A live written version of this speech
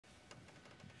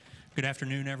Good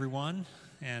afternoon, everyone,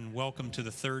 and welcome to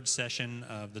the third session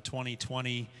of the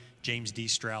 2020 James D.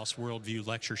 Strauss Worldview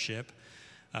Lectureship.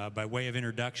 By way of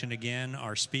introduction again,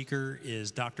 our speaker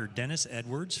is Dr. Dennis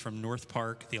Edwards from North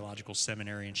Park Theological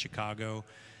Seminary in Chicago.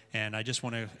 And I just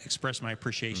want to express my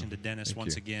appreciation to Dennis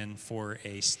once again for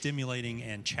a stimulating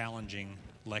and challenging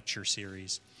lecture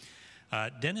series.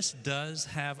 Dennis does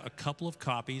have a couple of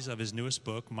copies of his newest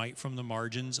book, Might from the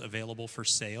Margins, available for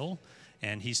sale.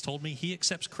 And he's told me he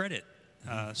accepts credit.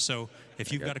 So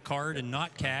if you've got a card and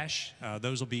not cash,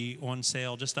 those will be on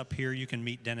sale just up here. You can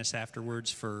meet Dennis afterwards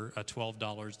for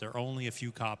 $12. There are only a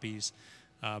few copies,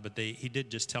 but he did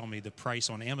just tell me the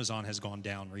price on Amazon has gone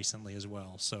down recently as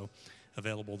well. So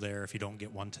available there if you don't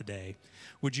get one today.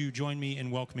 Would you join me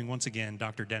in welcoming once again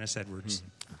Dr. Dennis Edwards?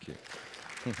 Thank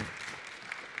you.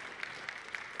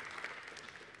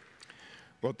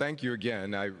 Well, thank you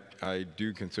again. I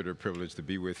do consider it a privilege to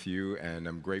be with you, and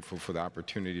I'm grateful for the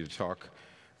opportunity to talk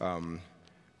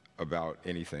about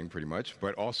anything, pretty much,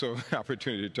 but also the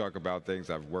opportunity to talk about things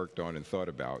I've worked on and thought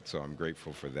about, so I'm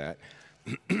grateful for that.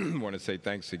 I want to say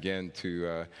thanks again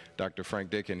to Dr. Frank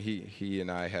Dick, and he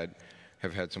and I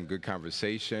have had some good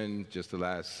conversation just the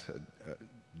last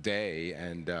day,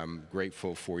 and I'm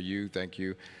grateful for you. Thank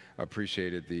you. I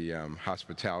appreciated the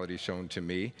hospitality shown to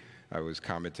me. I was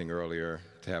commenting earlier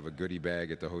to have a goodie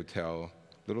bag at the hotel.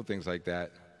 Little things like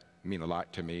that mean a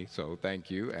lot to me, so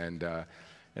thank you. And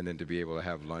then to be able to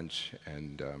have lunch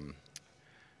and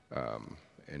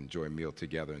enjoy a meal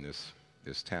together in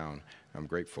this town, I'm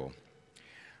grateful.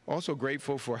 Also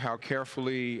grateful for how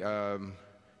carefully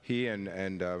he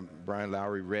and Brian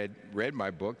Lowry read my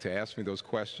book to ask me those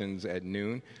questions at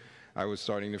noon. I was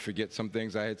starting to forget some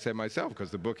things I had said myself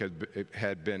because the book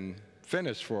had been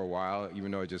finished for a while,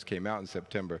 even though it just came out in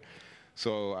September.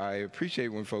 So I appreciate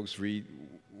when folks read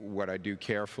what I do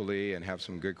carefully and have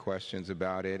some good questions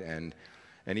about it, and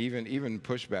even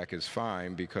pushback is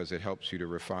fine because it helps you to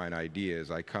refine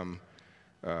ideas. I come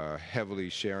heavily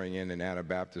sharing in an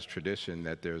Anabaptist tradition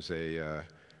that there's a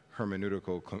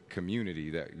hermeneutical community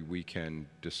that we can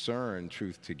discern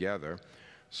truth together.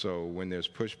 So when there's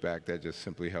pushback, that just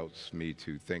simply helps me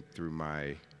to think through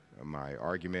my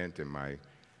argument and my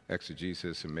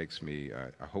exegesis and makes me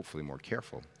hopefully more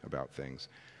careful about things.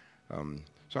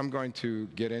 So I'm going to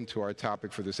get into our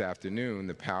topic for this afternoon,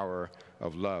 the power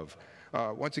of love.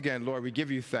 Once again, Lord, we give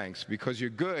you thanks because you're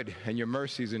good and your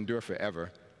mercies endure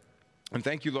forever. And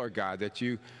thank you, Lord God, that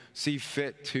you see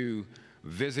fit to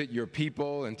visit your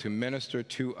people and to minister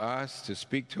to us, to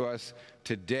speak to us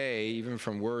today, even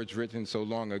from words written so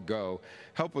long ago.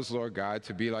 Help us, Lord God,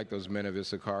 to be like those men of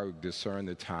Issachar who discern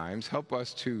the times. Help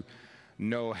us to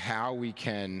know how we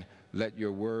can let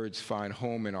your words find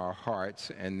home in our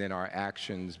hearts and then our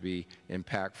actions be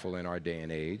impactful in our day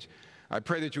and age. I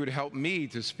pray that you would help me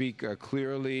to speak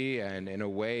clearly and in a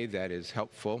way that is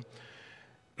helpful.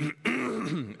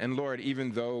 And Lord,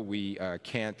 even though we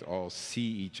can't all see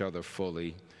each other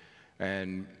fully,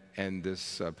 and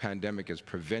this pandemic is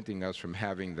preventing us from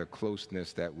having the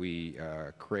closeness that we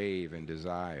crave and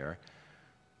desire,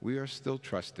 we are still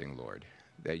trusting, Lord,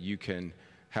 that you can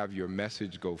have your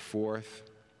message go forth.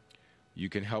 You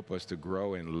can help us to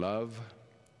grow in love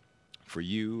for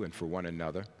you and for one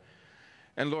another.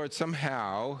 And Lord,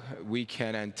 somehow we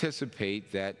can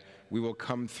anticipate that we will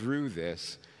come through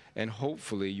this, and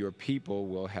hopefully your people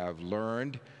will have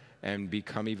learned and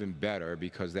become even better,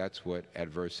 because that's what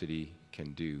adversity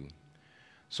can do.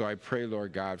 So I pray,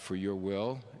 Lord God, for your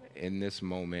will in this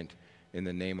moment, in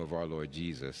the name of our Lord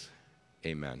Jesus.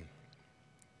 Amen.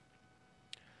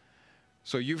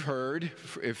 So you've heard,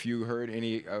 if you heard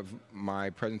any of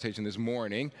my presentation this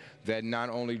morning, that not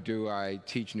only do I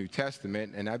teach New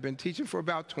Testament, and I've been teaching for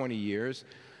about 20 years,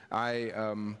 I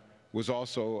was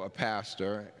also a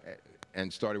pastor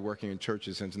and started working in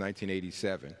churches since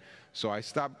 1987. So I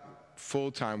stopped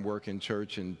full-time work in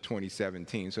church in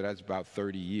 2017, so that's about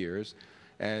 30 years.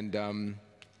 And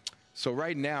so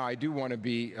right now, I do want to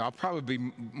be, I'll probably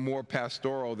be more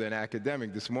pastoral than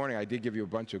academic. This morning, I did give you a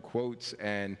bunch of quotes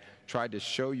and tried to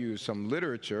show you some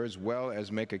literature as well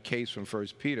as make a case from 1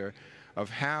 Peter of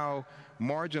how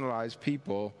marginalized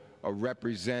people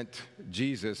represent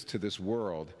Jesus to this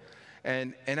world.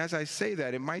 And as I say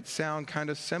that, it might sound kind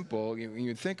of simple when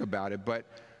you think about it, but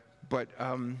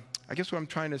I guess what I'm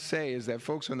trying to say is that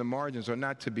folks on the margins are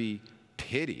not to be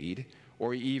pitied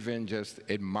or even just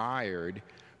admired,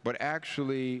 but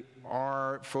actually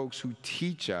are folks who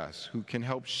teach us, who can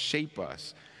help shape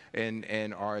us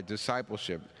in our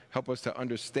discipleship, help us to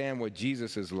understand what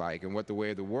Jesus is like and what the way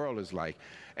of the world is like.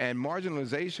 And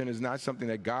marginalization is not something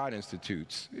that God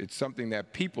institutes. It's something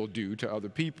that people do to other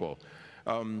people.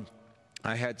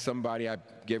 I had somebody, I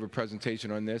gave a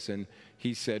presentation on this, and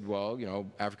he said, well, you know,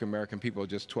 African-American people are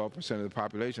just 12% of the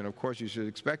population. Of course, you should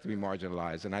expect to be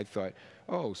marginalized. And I thought,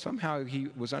 oh, somehow he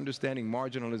was understanding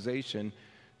marginalization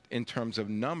in terms of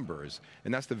numbers.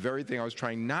 And that's the very thing I was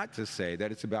trying not to say,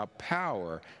 that it's about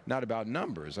power, not about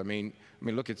numbers. I mean,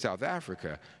 look at South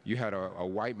Africa. You had a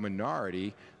white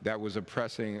minority that was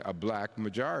oppressing a black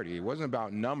majority. It wasn't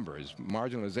about numbers.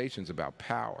 Marginalization is about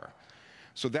power.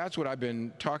 So that's what I've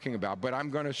been talking about, but I'm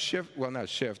going to shift, well, not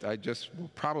shift, I just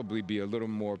will probably be a little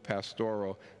more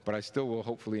pastoral, but I still will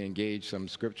hopefully engage some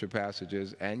scripture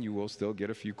passages, and you will still get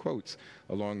a few quotes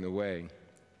along the way.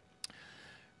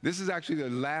 This is actually the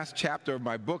last chapter of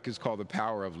my book. Is called The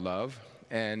Power of Love,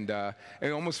 and I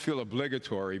almost feel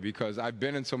obligatory because I've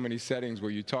been in so many settings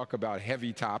where you talk about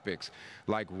heavy topics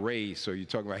like race, or you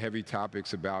talk about heavy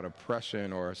topics about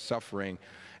oppression or suffering,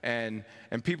 and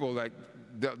people like,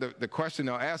 the question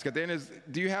they'll ask at the end is,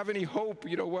 do you have any hope?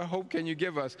 You know, what hope can you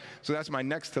give us? So that's my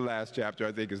next to last chapter,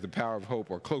 I think, is The Power of Hope,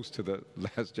 or close to the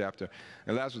last chapter.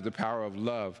 And last was The Power of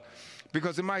Love.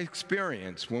 Because in my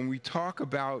experience, when we talk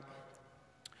about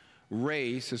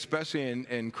race, especially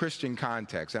in Christian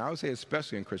context, and I would say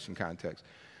especially in Christian context,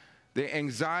 the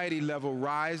anxiety level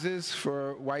rises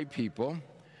for white people,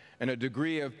 and a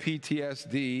degree of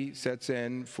PTSD sets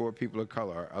in for people of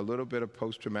color, a little bit of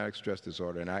post-traumatic stress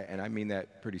disorder, and I mean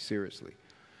that pretty seriously.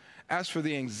 As for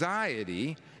the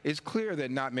anxiety, it's clear that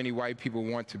not many white people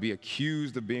want to be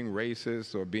accused of being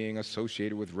racist or being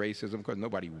associated with racism, because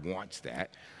nobody wants that.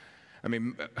 I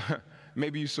mean,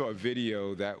 maybe you saw a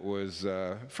video that was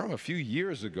from a few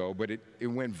years ago, but it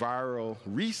went viral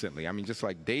recently, I mean, just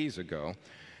like days ago.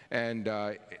 And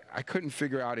I couldn't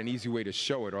figure out an easy way to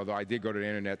show it, although I did go to the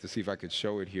internet to see if I could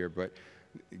show it here, but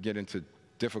get into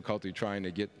difficulty trying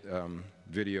to get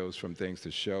videos from things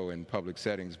to show in public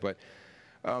settings. But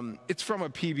it's from a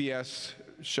PBS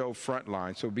show,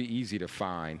 Frontline, so it'd be easy to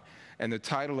find. And the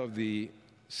title of the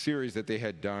series that they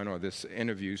had done, or this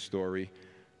interview story,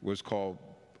 was called,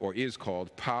 or is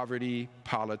called, Poverty,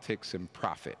 Politics, and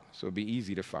Profit. So it'd be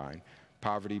easy to find,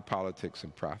 Poverty, Politics,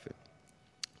 and Profit.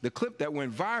 The clip that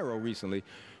went viral recently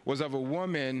was of a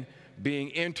woman being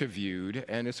interviewed,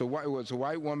 and it was a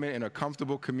white woman in a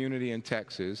comfortable community in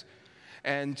Texas,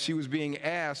 and she was being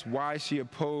asked why she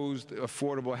opposed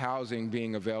affordable housing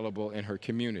being available in her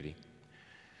community.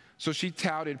 So she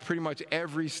touted pretty much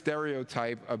every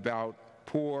stereotype about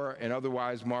poor and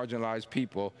otherwise marginalized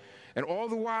people, and all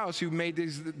the while she made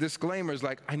these disclaimers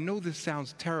like, I know this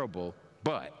sounds terrible,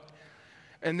 but.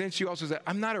 And then she also said,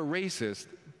 I'm not a racist,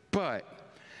 but.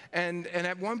 And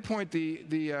at one point, the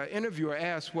interviewer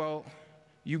asked, well,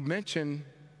 you mentioned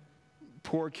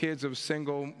poor kids of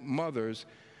single mothers.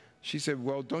 She said,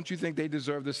 well, don't you think they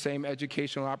deserve the same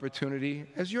educational opportunity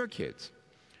as your kids?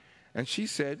 And she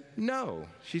said, no.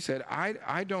 She said,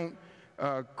 I don't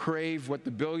crave what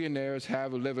the billionaires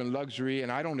have or live in luxury,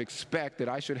 and I don't expect that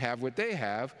I should have what they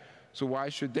have, so why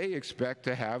should they expect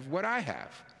to have what I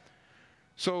have?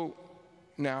 So,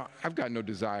 now, I've got no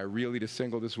desire really to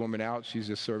single this woman out. She's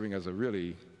just serving as a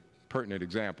really pertinent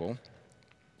example.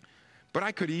 But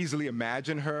I could easily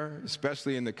imagine her,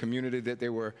 especially in the community that they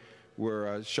were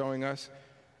showing us.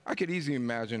 I could easily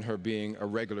imagine her being a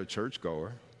regular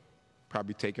churchgoer,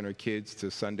 probably taking her kids to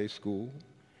Sunday school,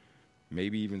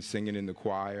 maybe even singing in the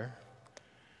choir.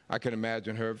 I could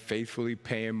imagine her faithfully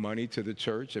paying money to the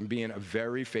church and being a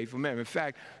very faithful man. In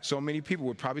fact, so many people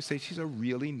would probably say she's a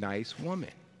really nice woman.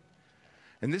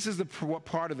 And this is the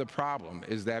part of the problem,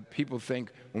 is that people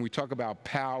think when we talk about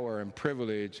power and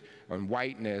privilege and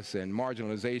whiteness and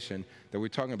marginalization, that we're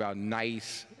talking about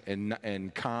nice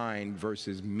and kind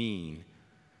versus mean.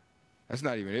 That's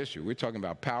not even an issue. We're talking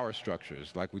about power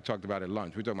structures, like we talked about at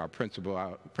lunch. We're talking about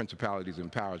principalities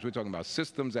and powers. We're talking about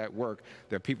systems at work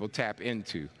that people tap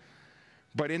into.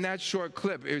 But in that short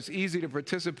clip, it's easy to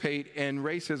participate in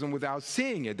racism without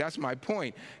seeing it. That's my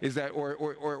point, is that,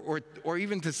 or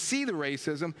even to see the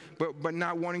racism, but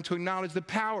not wanting to acknowledge the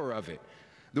power of it.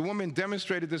 The woman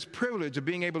demonstrated this privilege of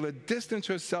being able to distance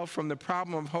herself from the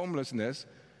problem of homelessness,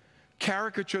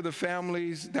 caricature the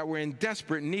families that were in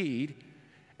desperate need,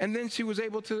 and then she was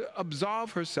able to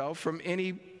absolve herself from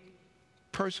any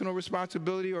personal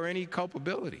responsibility or any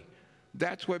culpability.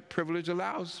 That's what privilege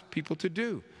allows people to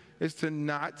do, is to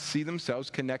not see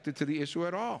themselves connected to the issue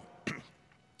at all.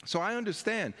 So I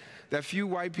understand that few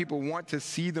white people want to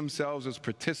see themselves as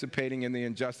participating in the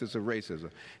injustice of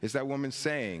racism. It's that woman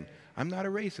saying, I'm not a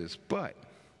racist, but.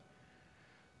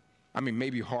 I mean,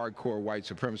 maybe hardcore white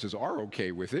supremacists are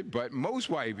okay with it, but most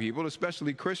white people,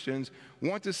 especially Christians,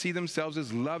 want to see themselves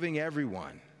as loving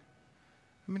everyone.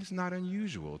 I mean, it's not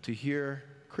unusual to hear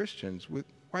Christians with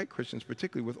white Christians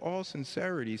particularly, with all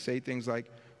sincerity, say things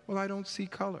like, well, I don't see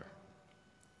color.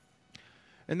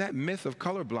 And that myth of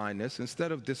colorblindness,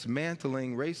 instead of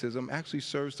dismantling racism, actually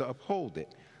serves to uphold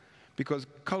it, because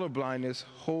colorblindness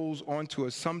holds onto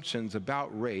assumptions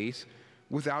about race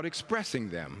without expressing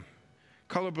them.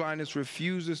 Colorblindness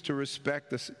refuses to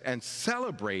respect and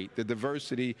celebrate the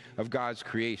diversity of God's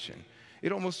creation.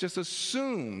 It almost just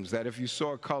assumes that if you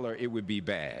saw color, it would be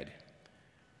bad.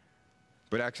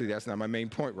 But actually, that's not my main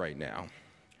point right now.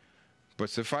 But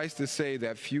suffice to say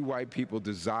that few white people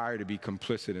desire to be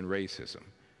complicit in racism.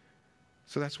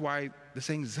 So that's why this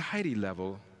anxiety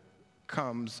level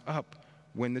comes up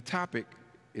when the topic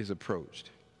is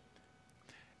approached.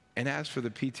 And as for the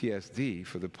PTSD,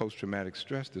 for the post-traumatic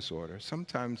stress disorder,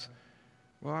 sometimes,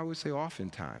 well, I would say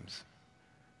oftentimes,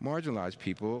 marginalized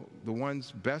people, the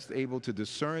ones best able to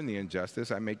discern the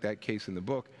injustice, I make that case in the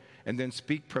book, and then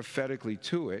speak prophetically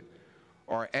to it,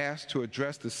 are asked to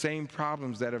address the same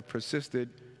problems that have persisted,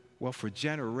 well, for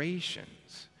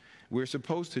generations. We're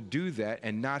supposed to do that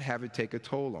and not have it take a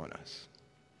toll on us.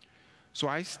 So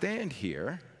I stand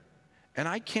here, and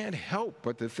I can't help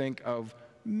but to think of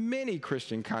many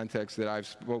Christian contexts that I've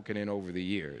spoken in over the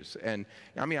years. And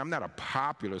I mean, I'm not a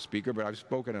popular speaker, but I've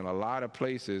spoken in a lot of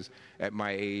places at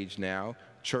my age now,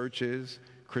 churches,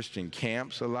 Christian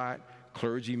camps a lot,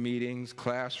 clergy meetings,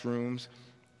 classrooms.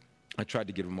 I tried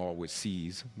to get them all with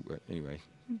C's, but anyway,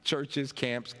 churches,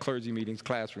 camps, clergy meetings,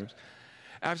 classrooms.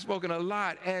 I've spoken a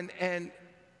lot, and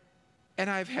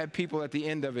I've had people at the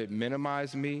end of it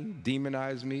minimize me,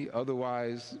 demonize me,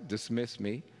 otherwise dismiss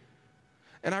me.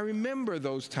 And I remember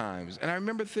those times, and I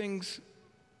remember things,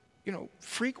 you know,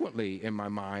 frequently in my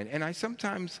mind, and I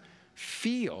sometimes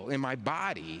feel in my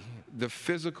body the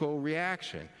physical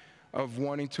reaction of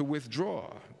wanting to withdraw,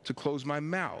 to close my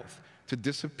mouth, to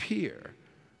disappear.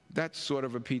 That's sort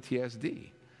of a PTSD.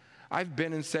 I've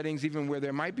been in settings even where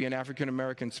there might be an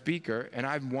African-American speaker, and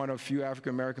I've won a few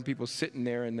African-American people sitting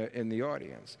there in the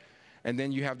audience. And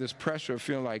then you have this pressure of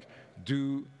feeling like,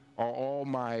 are all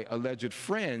my alleged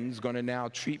friends going to now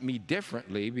treat me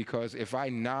differently, because if I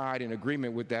nod in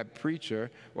agreement with that preacher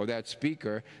or that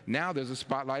speaker, now there's a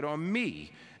spotlight on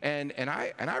me. And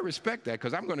I respect that,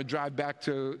 because I'm going to drive back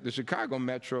to the Chicago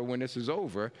Metro when this is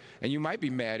over, and you might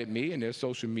be mad at me, and there's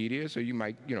social media, so you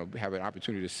might, you know, have an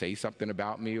opportunity to say something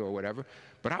about me or whatever,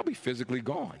 but I'll be physically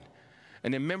gone.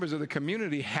 And then members of the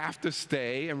community have to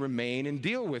stay and remain and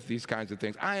deal with these kinds of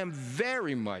things. I am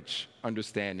very much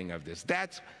understanding of this.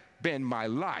 That's been my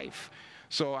life.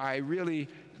 So I really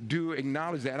do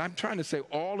acknowledge that. And I'm trying to say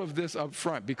all of this up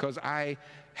front because I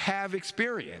have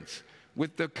experience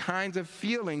with the kinds of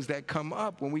feelings that come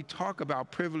up when we talk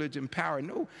about privilege and power.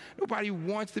 Nobody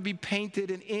wants to be painted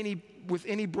with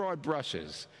any broad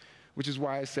brushes, which is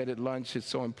why I said at lunch it's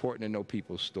so important to know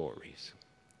people's stories.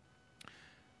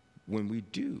 When we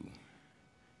do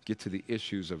get to the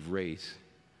issues of race,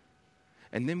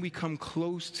 and then we come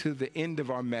close to the end of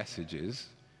our messages,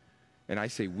 and I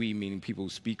say we, meaning people who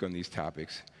speak on these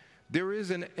topics, there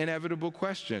is an inevitable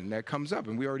question that comes up,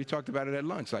 and we already talked about it at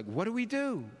lunch, like, what do we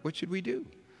do? What should we do?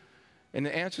 And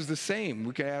the answer is the same.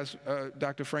 We can ask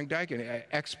Dr. Frank Dyken, an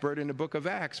expert in the book of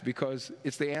Acts, because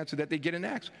it's the answer that they get in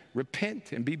Acts.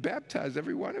 Repent and be baptized,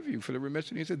 every one of you, for the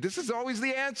remission. He said, this is always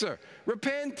the answer.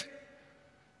 Repent.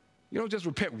 You don't just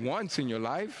repent once in your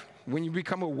life. When you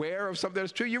become aware of something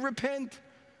that's true, you repent.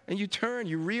 And you turn,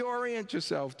 you reorient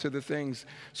yourself to the things.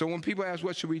 So when people ask,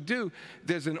 what should we do?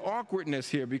 There's an awkwardness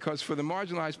here, because for the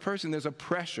marginalized person, there's a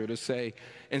pressure to say,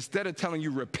 instead of telling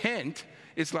you repent,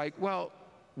 it's like, well,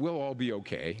 we'll all be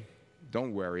okay.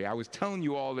 Don't worry. I was telling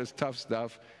you all this tough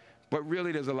stuff, but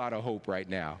really there's a lot of hope right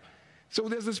now. So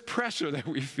there's this pressure that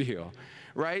we feel,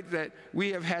 right? That we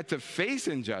have had to face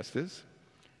injustice,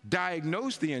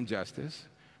 diagnose the injustice,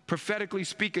 prophetically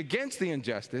speak against the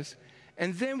injustice,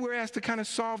 and then we're asked to kind of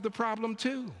solve the problem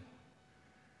too.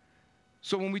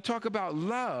 So when we talk about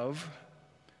love,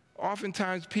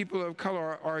 oftentimes people of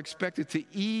color are expected to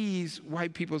ease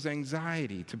white people's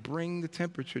anxiety, to bring the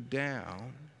temperature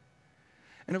down.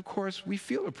 And of course, we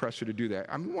feel the pressure to do that.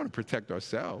 I mean, we want to protect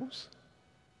ourselves.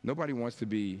 Nobody wants to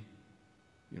be,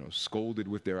 scolded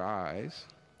with their eyes.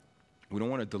 We don't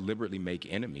want to deliberately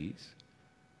make enemies.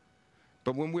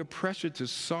 But when we're pressured to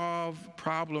solve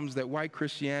problems that white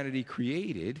Christianity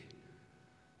created,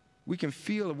 we can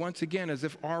feel once again as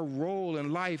if our role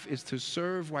in life is to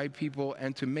serve white people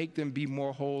and to make them be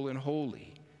more whole and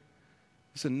holy.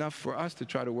 It's enough for us to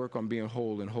try to work on being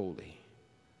whole and holy.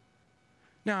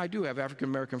 Now, I do have African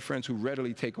American friends who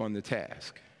readily take on the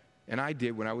task, and I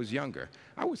did when I was younger.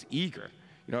 I was eager.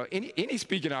 You know, any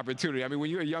speaking opportunity. I mean, when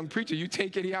you're a young preacher, you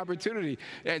take any opportunity.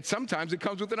 And sometimes it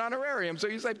comes with an honorarium. So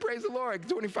you say, praise the Lord,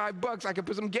 $25, I can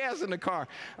put some gas in the car.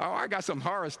 Oh, I got some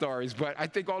horror stories, but I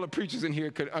think all the preachers in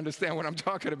here could understand what I'm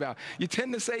talking about. You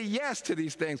tend to say yes to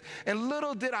these things. And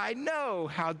little did I know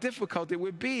how difficult it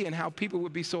would be and how people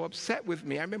would be so upset with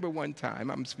me. I remember one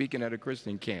time I'm speaking at a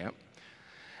Christian camp.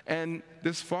 And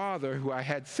this father who I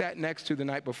had sat next to the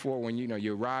night before, when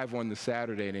you arrive on the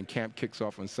Saturday and then camp kicks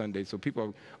off on Sunday, so people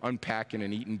are unpacking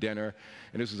and eating dinner,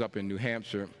 and this was up in New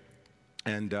Hampshire,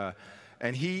 and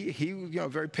he a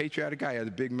very patriotic guy. He had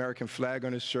a big American flag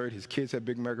on his shirt. His kids had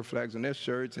big American flags on their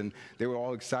shirts, and they were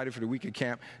all excited for the week of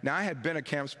camp. Now, I had been a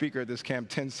camp speaker at this camp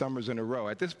 10 summers in a row.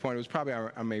 At this point, it was probably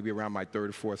maybe around my third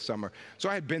or fourth summer, so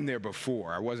I had been there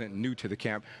before. I wasn't new to the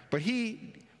camp, but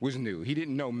he was new. He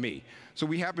didn't know me. So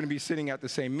we happened to be sitting at the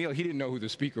same meal. He didn't know who the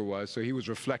speaker was, so he was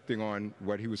reflecting on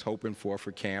what he was hoping for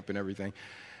camp and everything.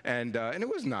 And it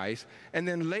was nice. And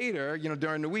then later,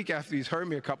 during the week after he's heard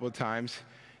me a couple of times,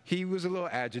 he was a little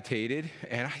agitated,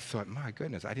 and I thought, my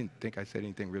goodness, I didn't think I said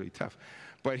anything really tough.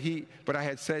 But I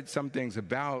had said some things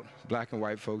about black and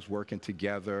white folks working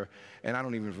together, and I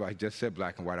don't even know if I just said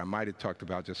black and white. I might have talked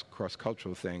about just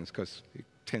cross-cultural things, because it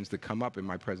tends to come up in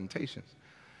my presentations.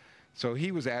 So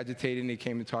he was agitated, and he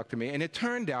came and talked to me. And it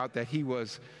turned out that he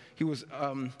was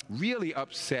really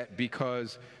upset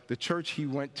because the church he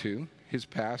went to, his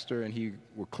pastor and he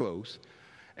were close,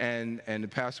 and the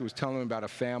pastor was telling him about a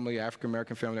family,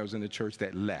 African-American family that was in the church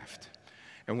that left.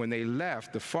 And when they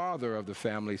left, the father of the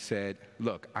family said,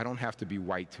 look, I don't have to be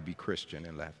white to be Christian,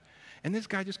 and left. And this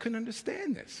guy just couldn't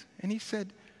understand this. And he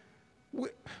said,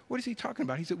 what is he talking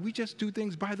about? He said, we just do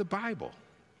things by the Bible.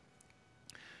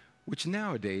 Which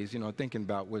nowadays, thinking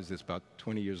about, what is this, about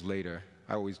 20 years later,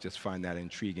 I always just find that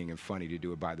intriguing and funny to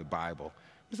do it by the Bible.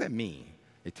 What does that mean?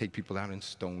 They take people out and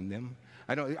stone them?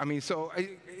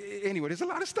 Anyway, there's a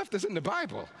lot of stuff that's in the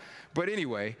Bible. But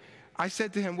anyway, I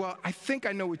said to him, well, I think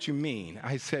I know what you mean.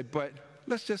 I said, but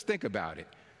let's just think about it.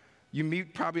 You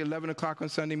meet probably 11 o'clock on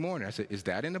Sunday morning. I said, is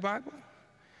that in the Bible?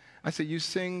 I said, you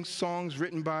sing songs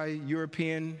written by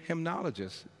European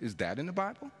hymnologists. Is that in the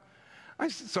Bible?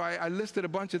 So I listed a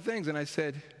bunch of things, and I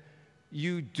said,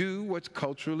 you do what's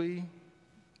culturally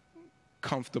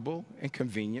comfortable and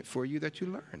convenient for you that you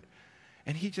learned.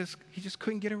 And he just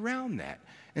couldn't get around that.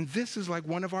 And this is like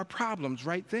one of our problems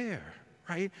right there,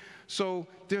 right? So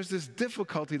there's this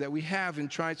difficulty that we have in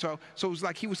trying, so it was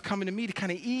like he was coming to me to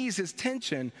kind of ease his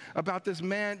tension about this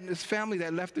man, this family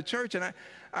that left the church, and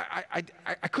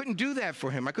I couldn't do that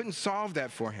for him. I couldn't solve that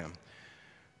for him.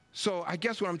 So I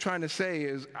guess what I'm trying to say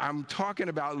is I'm talking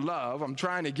about love. I'm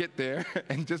trying to get there,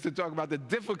 and just to talk about the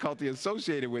difficulty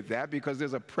associated with that, because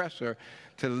there's a pressure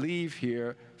to leave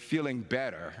here feeling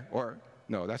better. Or,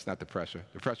 no, that's not the pressure.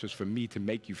 The pressure is for me to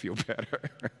make you feel better.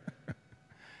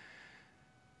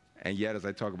 And yet, as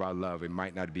I talk about love, it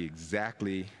might not be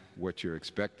exactly what you're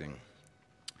expecting.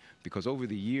 Because over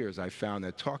the years, I found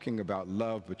that talking about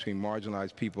love between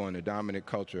marginalized people and the dominant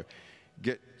culture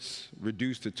gets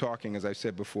reduced to talking, as I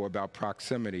said before, about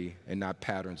proximity and not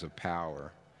patterns of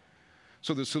power.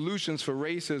 So the solutions for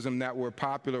racism that were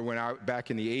popular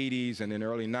back in the 80s and in the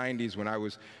early 90s, when I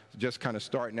was just kind of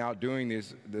starting out doing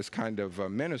this kind of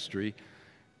ministry,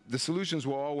 the solutions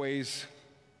were always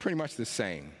pretty much the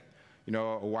same.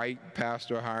 A white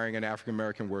pastor hiring an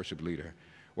African-American worship leader,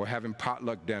 or having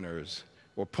potluck dinners,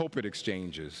 or pulpit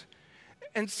exchanges.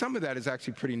 And some of that is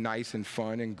actually pretty nice and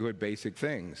fun and good basic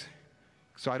things.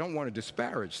 So I don't want to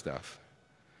disparage stuff.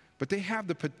 But they have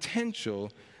the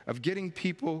potential of getting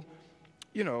people,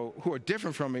 who are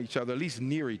different from each other, at least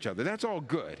near each other. That's all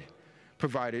good,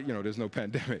 provided, there's no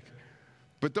pandemic.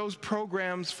 But those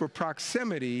programs for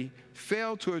proximity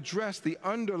fail to address the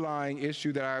underlying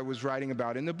issue that I was writing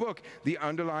about in the book. The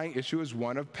underlying issue is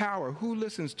one of power. Who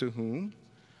listens to whom?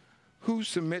 Who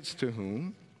submits to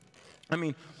whom?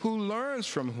 Who learns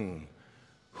from whom?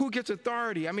 Who gets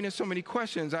authority? There's so many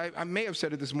questions. I may have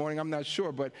said it this morning, I'm not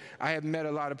sure, but I have met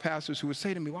a lot of pastors who would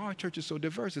say to me, wow, our church is so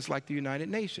diverse, it's like the United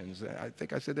Nations. I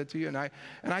think I said that to you, and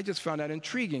I just found that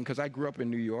intriguing, because I grew up in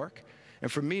New York,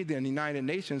 and for me, the United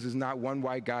Nations is not one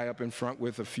white guy up in front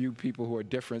with a few people who are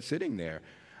different sitting there.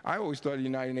 I always thought of the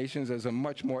United Nations as a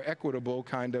much more equitable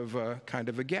kind of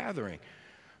a gathering.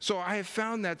 So I have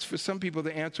found that for some people,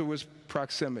 the answer was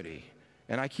proximity,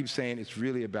 and I keep saying it's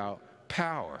really about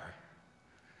power.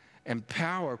 And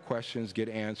power questions get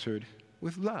answered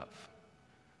with love.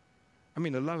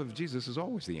 The love of Jesus is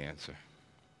always the answer.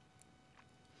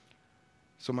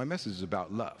 So my message is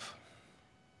about love.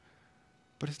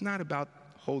 But it's not about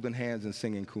holding hands and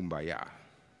singing Kumbaya.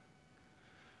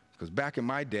 Because back in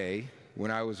my day,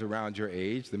 when I was around your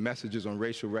age, the messages on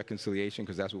racial reconciliation,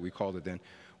 because that's what we called it then,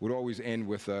 would always end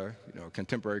with a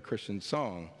contemporary Christian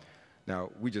song. Now,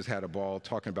 we just had a ball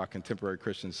talking about contemporary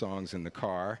Christian songs in the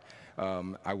car.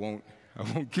 I won't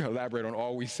elaborate on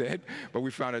all we said, but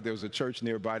we found out there was a church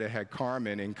nearby that had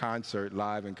Carmen in concert,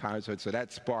 live in concert, so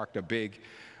that sparked a big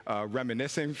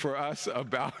reminiscing for us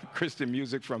about Christian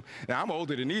music from, now I'm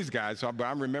older than these guys, but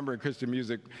I'm remembering Christian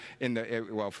music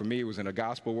well, for me it was in the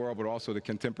gospel world, but also the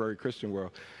contemporary Christian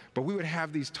world. But we would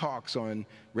have these talks on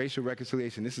racial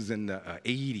reconciliation. This is in the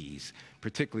 80s,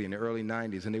 particularly in the early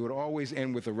 90s, and they would always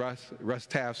end with a Russ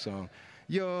Taff song.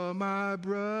 You're my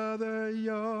brother,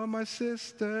 you're my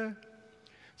sister,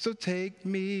 so take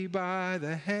me by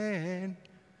the hand.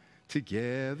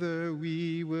 Together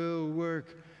we will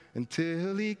work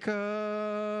until he comes.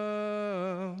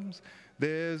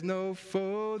 There's no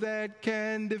foe that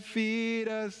can defeat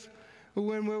us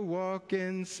when we're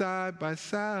walking side by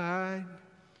side.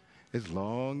 As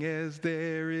long as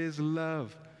there is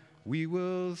love, we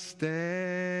will stand.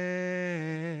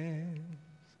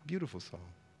 Beautiful song.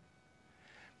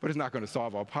 But it's not going to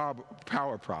solve our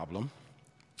power problem,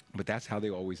 but that's how they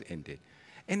always ended.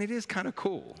 And it is kind of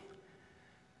cool.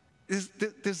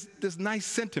 There's nice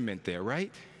sentiment there,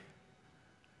 right?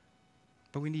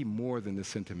 But we need more than the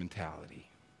sentimentality.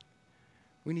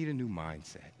 We need a new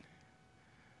mindset.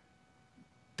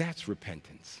 That's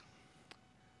repentance.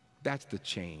 That's the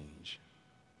change.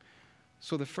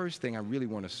 So the first thing I really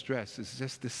want to stress is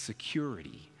just this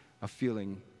security of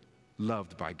feeling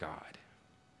loved by God.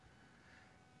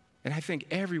 And I think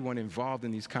everyone involved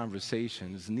in these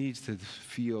conversations needs to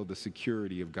feel the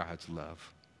security of God's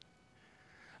love.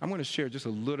 I'm going to share just a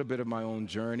little bit of my own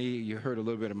journey. You heard a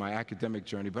little bit of my academic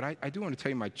journey, but I do want to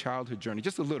tell you my childhood journey,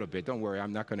 just a little bit. Don't worry,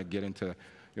 I'm not going to get into,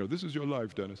 this is your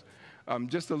life, Dennis.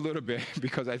 Just a little bit,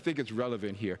 because I think it's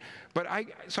relevant here. But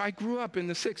so I grew up in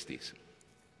the 60s.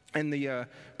 And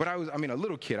but I was a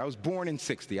little kid. I was born in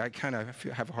 60. I kind of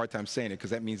have a hard time saying it, because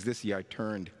that means this year I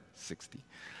turned 60.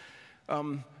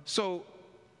 So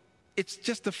it's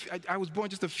just I was born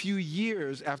just a few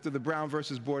years after the Brown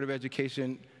versus Board of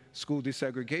Education school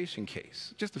desegregation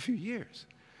case, just a few years.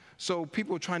 So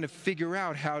people were trying to figure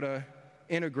out how to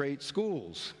integrate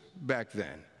schools back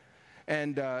then.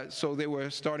 And so they were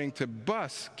starting to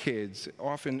bus kids,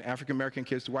 often African-American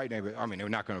kids, to white neighborhoods. I mean, they were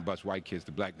not going to bus white kids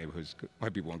to black neighborhoods.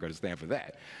 White people weren't going to stand for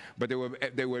that. But they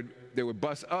would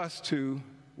bus us to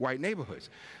white neighborhoods.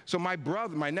 So my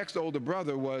next older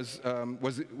brother was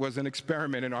an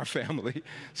experiment in our family.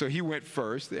 So he went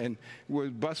first and was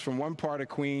bused from one part of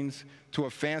Queens to a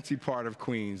fancy part of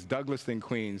Queens, Douglaston,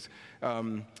 Queens,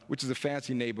 which is a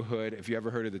fancy neighborhood. If you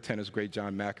ever heard of the tennis great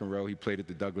John McEnroe, he played at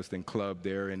the Douglaston Club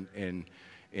there in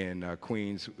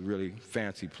Queens, really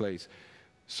fancy place.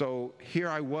 So here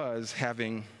I was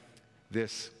having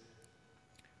this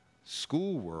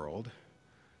school world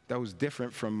that was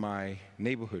different from my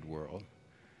neighborhood world,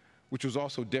 which was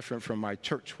also different from my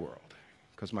church world,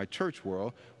 because my church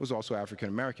world was also African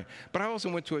American. But I also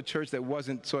went to a church that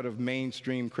wasn't sort of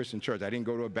mainstream Christian church. I didn't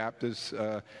go to a Baptist,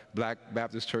 black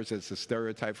Baptist church that's a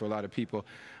stereotype for a lot of people.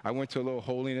 I went to a little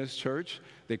holiness church.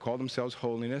 They called themselves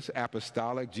holiness,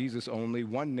 apostolic, Jesus only,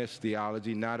 oneness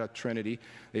theology, not a trinity.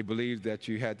 They believed that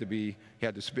you had to be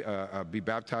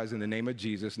baptized in the name of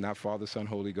Jesus, not Father, Son,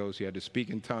 Holy Ghost. You had to speak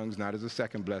in tongues, not as a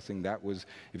second blessing. That was,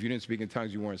 if you didn't speak in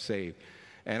tongues, you weren't saved.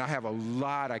 And I have a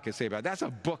lot I could say about it. That's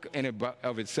a book in and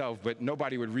of itself, but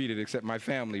nobody would read it except my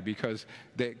family, because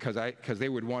they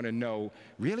would want to know,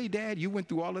 really, Dad, you went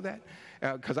through all of that?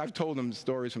 Because I've told them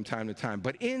stories from time to time.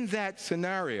 But in that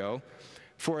scenario,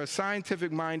 for a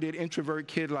scientific-minded introvert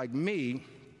kid like me,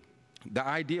 the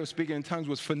idea of speaking in tongues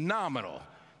was phenomenal.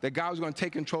 That God was going to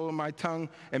take control of my tongue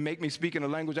and make me speak in a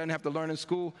language I didn't have to learn in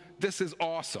school. This is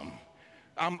awesome.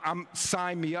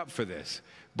 Sign me up for this.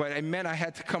 But it meant I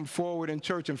had to come forward in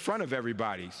church in front of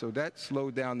everybody. So that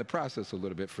slowed down the process a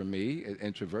little bit for me, an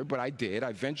introvert. But I did. I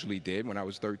eventually did when I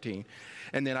was 13.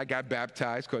 And then I got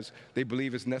baptized because they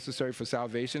believe it's necessary for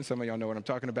salvation. Some of y'all know what I'm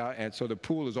talking about. And so the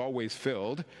pool is always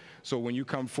filled. So when you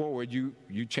come forward, you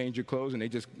change your clothes, and they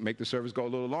just make the service go a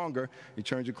little longer. You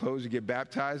change your clothes, you get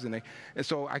baptized. And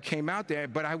so I came out there,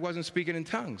 but I wasn't speaking in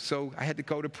tongues. So I had to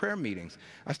go to prayer meetings.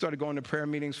 I started going to prayer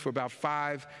meetings for about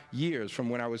 5 years, from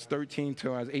when I was 13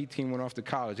 till I was 18, went off to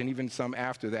college, and even some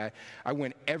after that. I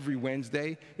went every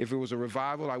Wednesday. If it was a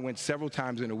revival, I went several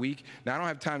times in a week. Now, I don't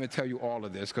have time to tell you all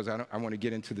of this because I want to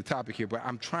get into the topic here, but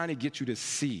I'm trying to get you to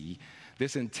see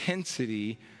this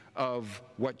intensity of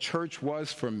what church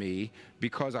was for me.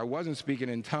 Because I wasn't speaking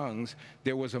in tongues,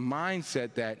 there was a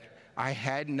mindset that I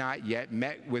had not yet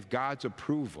met with God's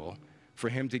approval for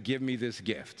him to give me this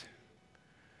gift.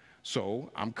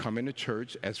 So I'm coming to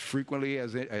church as frequently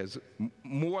as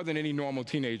more than any normal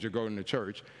teenager going to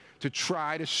church to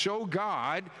try to show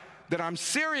God that I'm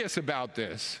serious about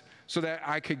this so that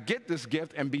I could get this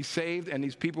gift and be saved and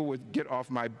these people would get off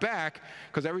my back.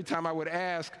 Because every time I would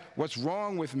ask, what's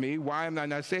wrong with me? Why am I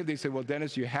not saved? They said, well,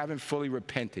 Dennis, you haven't fully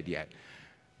repented yet.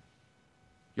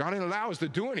 Y'all didn't allow us to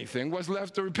do anything. What's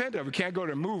left to repent of? We can't go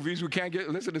to movies. We can't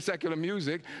listen to secular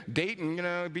music. Dating,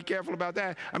 be careful about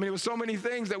that. I mean, there were so many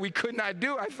things that we could not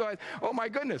do. I thought, oh my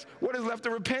goodness, what is left to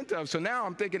repent of? So now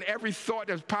I'm thinking every thought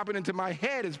that's popping into my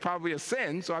head is probably a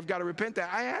sin, so I've got to repent that.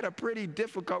 I had a pretty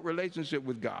difficult relationship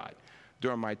with God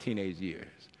during my teenage years.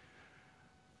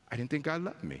 I didn't think God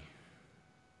loved me.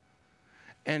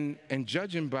 And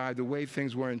judging by the way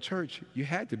things were in church, you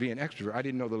had to be an extrovert. I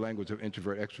didn't know the language of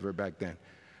introvert, extrovert back then.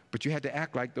 But you had to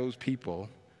act like those people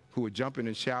who were jumping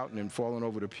and shouting and falling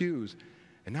over the pews,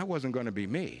 and that wasn't going to be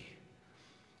me.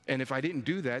 And if I didn't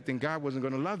do that, then God wasn't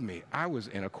going to love me. I was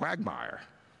in a quagmire.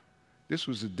 This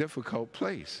was a difficult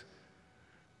place.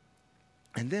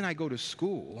 And then I go to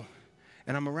school,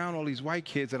 and I'm around all these white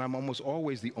kids, and I'm almost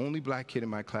always the only black kid in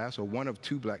my class, or one of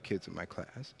two black kids in my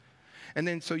class. And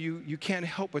then so you can't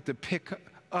help but to pick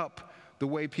up the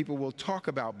way people will talk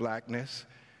about blackness,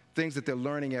 things that they're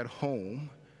learning at home.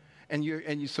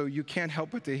 So you can't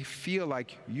help but to feel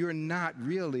like you're not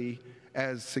really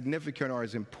as significant or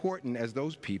as important as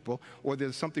those people, or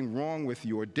there's something wrong with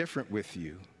you or different with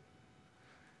you.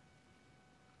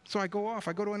 So I go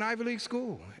to an Ivy League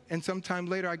school, and sometime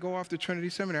later I go off to Trinity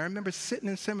Seminary. I remember sitting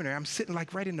in seminary. I'm sitting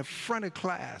like right in the front of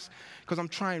class because I'm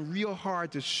trying real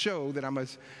hard to show that I'm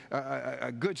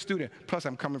a good student. Plus,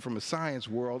 I'm coming from a science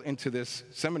world into this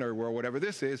seminary world, whatever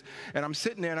this is, and I'm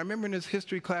sitting there, and I remember in this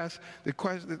history class, the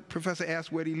professor asked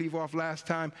where did he leave off last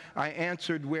time. I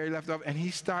answered where he left off, and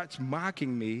he starts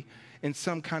mocking me in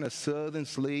some kind of southern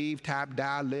sleeve, top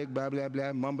dialect, blah, blah,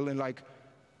 blah, mumbling like,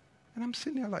 and I'm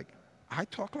sitting there like, I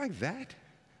talk like that?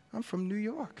 I'm from New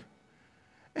York.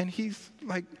 And he's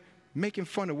like making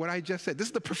fun of what I just said. This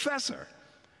is the professor.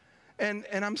 And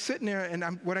I'm sitting there,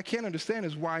 and what I can't understand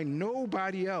is why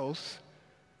nobody else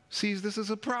sees this as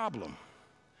a problem.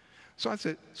 So I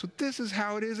said, so this is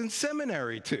how it is in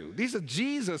seminary too. These are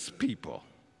Jesus people.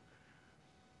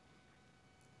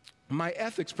 My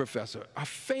ethics professor, a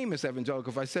famous evangelical,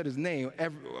 if I said his name,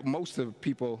 most of the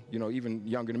people, even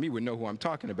younger than me would know who I'm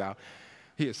talking about.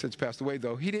 He has since passed away,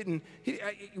 though.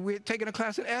 We had taken a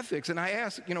class in ethics, and I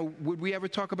asked, would we ever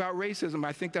talk about racism?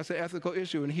 I think that's an ethical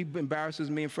issue, and he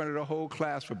embarrasses me in front of the whole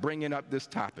class for bringing up this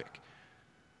topic.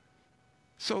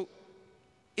 So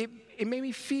it made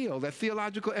me feel that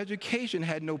theological education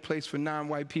had no place for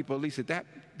non-white people, at least at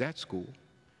that school.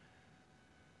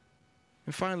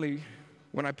 And finally,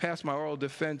 when I passed my oral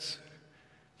defense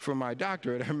for my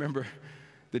doctorate, I remember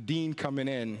the dean coming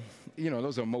in.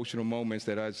 Those are emotional moments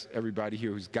that everybody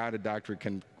here who's got a doctorate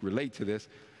can relate to this.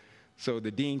 So the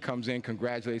dean comes in,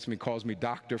 congratulates me, calls me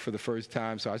doctor for the first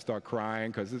time, so I start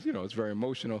crying because it's very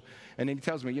emotional. And then he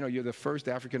tells me, you're the first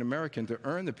African American to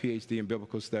earn the PhD in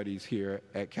biblical studies here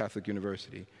at Catholic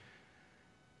University.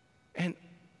 And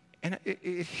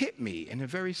it hit me in a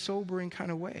very sobering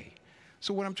kind of way.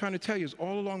 So what I'm trying to tell you is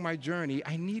all along my journey,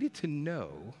 I needed to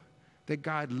know that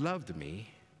God loved me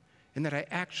and that I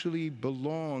actually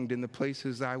belonged in the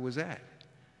places I was at.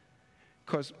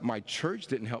 Because my church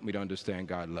didn't help me to understand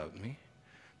God loved me.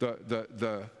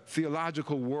 The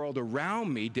theological world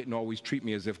around me didn't always treat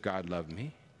me as if God loved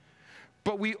me.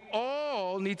 But we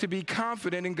all need to be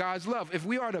confident in God's love. If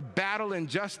we are to battle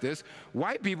injustice,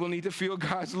 white people need to feel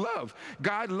God's love.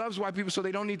 God loves white people so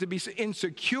they don't need to be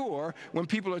insecure when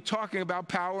people are talking about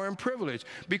power and privilege.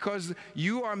 Because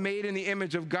you are made in the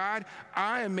image of God,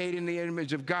 I am made in the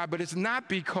image of God, but it's not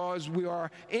because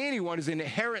anyone is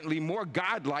inherently more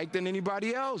godlike than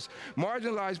anybody else.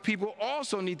 Marginalized people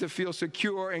also need to feel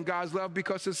secure in God's love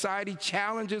because society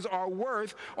challenges our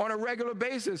worth on a regular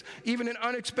basis, even in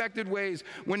unexpected ways.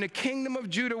 When the kingdom of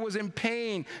Judah was in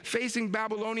pain, facing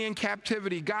Babylonian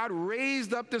captivity, God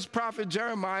raised up this prophet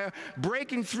Jeremiah,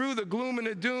 breaking through the gloom and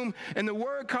the doom, and the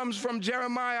word comes from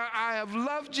Jeremiah, I have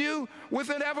loved you with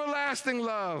an everlasting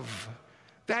love.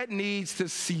 That needs to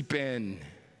seep in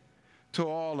to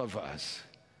all of us.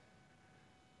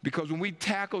 Because when we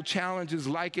tackle challenges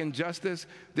like injustice,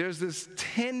 there's this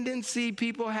tendency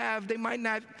people have, they might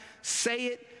not say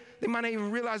it, they might not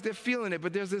even realize they're feeling it,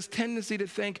 but there's this tendency to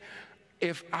think,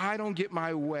 if I don't get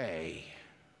my way,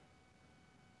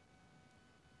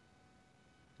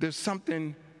 there's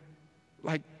something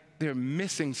like they're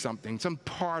missing something, some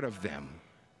part of them.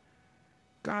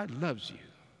 God loves you,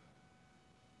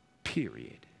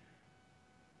 period.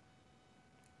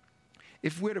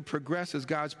 If we're to progress as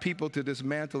God's people to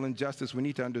dismantle injustice, we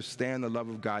need to understand the love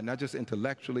of God, not just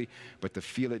intellectually, but to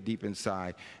feel it deep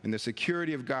inside. And the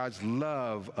security of God's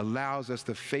love allows us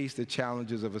to face the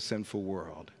challenges of a sinful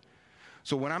world.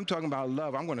 So when I'm talking about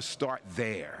love, I'm going to start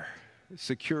there.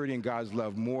 Security in God's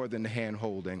love more than the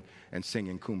hand-holding and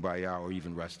singing Kumbaya or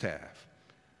even Rust-Tav.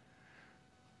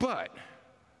 But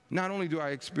not only do I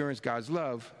experience God's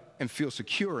love and feel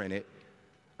secure in it,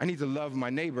 I need to love my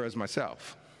neighbor as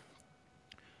myself.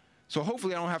 So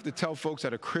hopefully I don't have to tell folks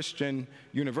at a Christian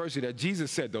university that Jesus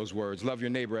said those words, love your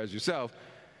neighbor as yourself,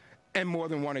 and more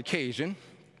than one occasion.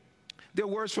 They're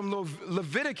words from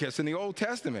Leviticus in the Old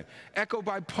Testament, echoed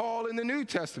by Paul in the New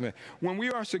Testament. When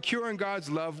we are secure in God's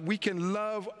love, we can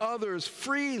love others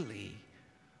freely,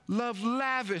 love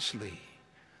lavishly,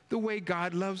 the way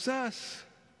God loves us.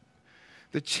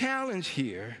 The challenge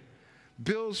here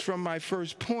builds from my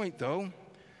first point, though.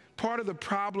 Part of the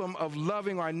problem of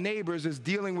loving our neighbors is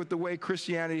dealing with the way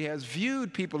Christianity has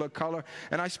viewed people of color.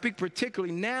 And I speak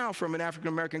particularly now from an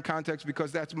African-American context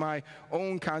because that's my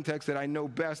own context that I know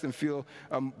best and feel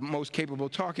most capable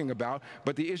talking about.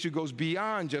 But the issue goes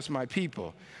beyond just my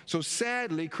people. So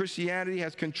sadly, Christianity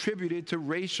has contributed to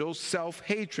racial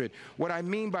self-hatred. What I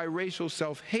mean by racial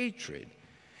self-hatred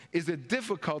is the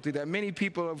difficulty that many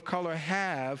people of color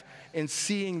have in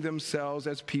seeing themselves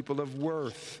as people of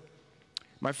worth.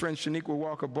 My friend Shaniqua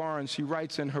Walker Barnes, she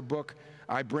writes in her book,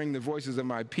 I Bring the Voices of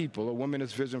My People, A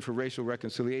Womanist Vision for Racial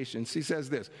Reconciliation. She says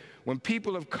this, when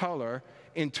people of color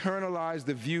internalize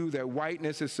the view that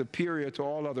whiteness is superior to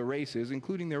all other races,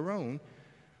 including their own,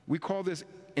 we call this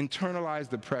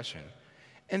internalized oppression.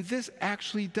 And this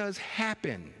actually does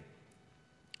happen.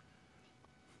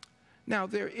 Now,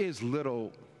 there is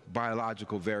little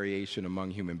biological variation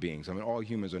among human beings. I mean, all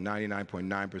humans are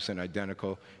 99.9%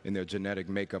 identical in their genetic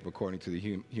makeup according to the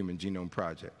Human Genome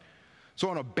Project. So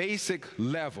on a basic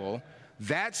level,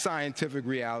 that scientific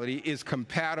reality is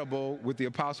compatible with the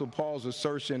Apostle Paul's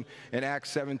assertion in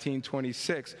Acts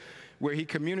 17:26, where he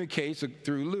communicates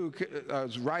through Luke,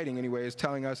 writing anyway, is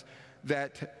telling us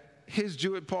that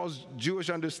Paul's Jewish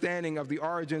understanding of the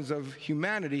origins of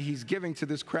humanity he's giving to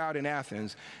this crowd in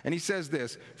Athens. And he says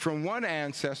this, from one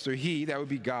ancestor, he, that would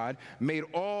be God, made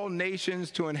all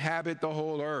nations to inhabit the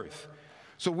whole earth.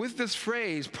 So with this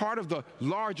phrase, part of the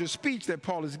larger speech that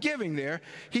Paul is giving there,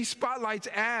 he spotlights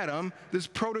Adam, this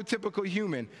prototypical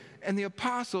human. And the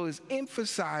apostle is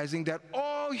emphasizing that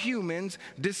all humans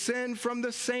descend from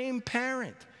the same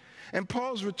parent. And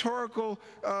Paul's rhetorical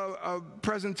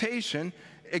presentation,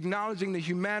 acknowledging the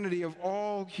humanity of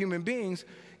all human beings,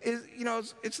 is,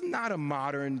 it's not a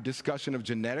modern discussion of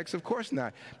genetics, of course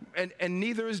not. And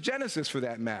neither is Genesis for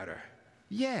that matter.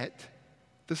 Yet,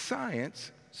 the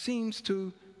science seems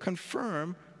to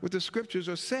confirm what the scriptures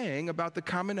are saying about the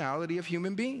commonality of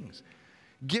human beings.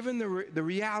 Given the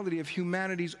reality of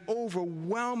humanity's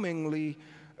overwhelmingly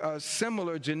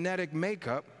similar genetic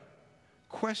makeup,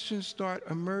 questions start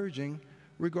emerging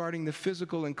regarding the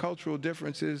physical and cultural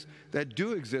differences that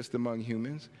do exist among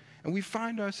humans, and we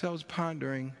find ourselves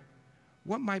pondering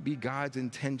what might be God's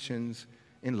intentions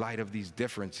in light of these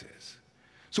differences.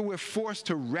 So we're forced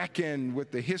to reckon with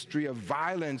the history of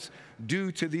violence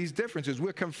due to these differences.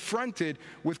 We're confronted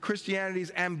with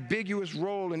Christianity's ambiguous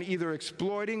role in either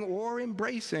exploiting or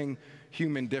embracing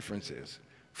human differences.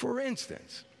 For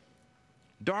instance,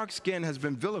 dark skin has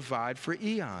been vilified for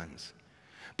eons.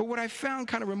 But what I found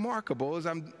kind of remarkable as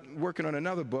I'm working on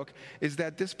another book is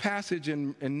that this passage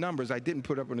in Numbers, I didn't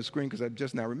put up on the screen because I'm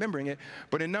just now remembering it,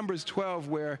 but in Numbers 12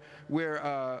 where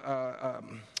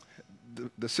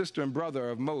the sister and brother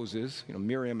of Moses,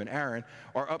 Miriam and Aaron,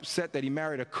 are upset that he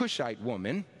married a Cushite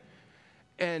woman,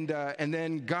 and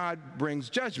then God brings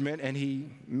judgment and he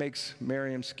makes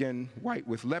Miriam's skin white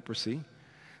with leprosy.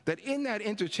 That in that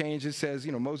interchange it says,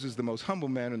 Moses is the most humble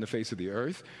man on the face of the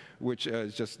earth, which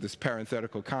is just this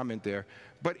parenthetical comment there.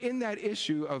 But in that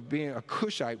issue of being a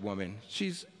Cushite woman,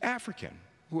 she's African,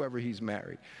 whoever he's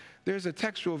married. There's a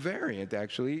textual variant,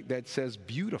 actually, that says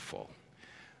beautiful.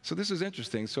 So this is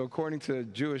interesting. So according to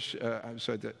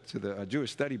the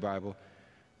Jewish Study Bible,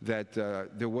 that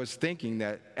there was thinking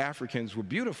that Africans were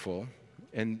beautiful,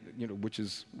 and which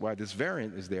is why this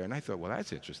variant is there. And I thought, well,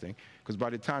 that's interesting, because by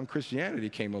the time Christianity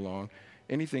came along,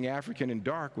 anything African and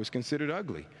dark was considered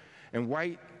ugly. And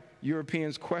white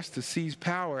Europeans' quest to seize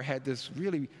power had this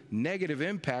really negative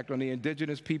impact on the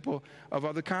indigenous people of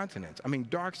other continents. I mean,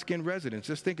 dark-skinned residents,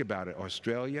 just think about it.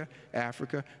 Australia,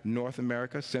 Africa, North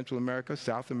America, Central America,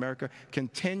 South America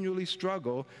continually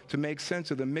struggle to make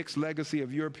sense of the mixed legacy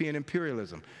of European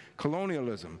imperialism,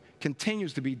 colonialism,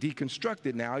 continues to be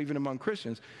deconstructed now, even among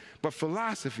Christians. But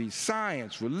philosophy,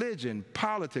 science, religion,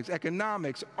 politics,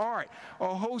 economics, art, a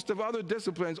host of other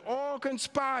disciplines all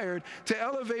conspired to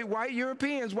elevate white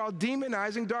Europeans while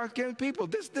demonizing dark-skinned people.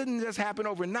 This didn't just happen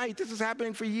overnight. This is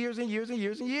happening for years and years and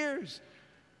years and years.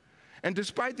 And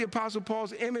despite the Apostle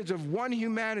Paul's image of one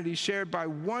humanity shared by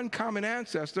one common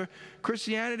ancestor,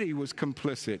 Christianity was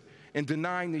complicit in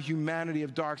denying the humanity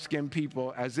of dark-skinned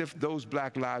people as if those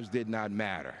black lives did not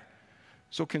matter.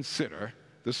 So consider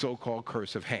the so-called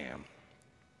curse of Ham.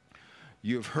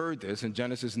 You have heard this in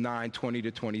Genesis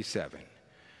 9:20-27.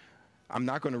 I'm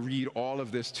not going to read all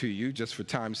of this to you just for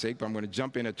time's sake, but I'm going to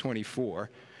jump in at 24.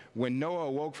 When Noah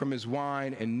awoke from his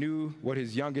wine and knew what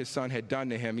his youngest son had done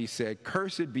to him, he said,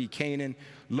 "Cursed be Canaan,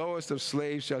 lowest of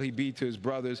slaves shall he be to his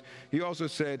brothers." He also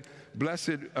said,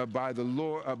 blessed by the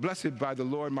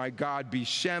Lord my God be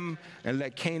Shem, and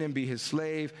let Canaan be his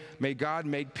slave. May God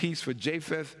make peace for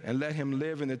Japheth, and let him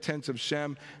live in the tents of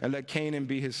Shem, and let Canaan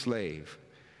be his slave.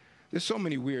 There's so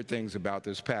many weird things about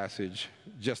this passage,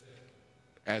 just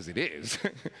as it is.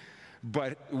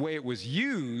 But the way it was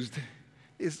used,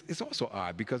 it's also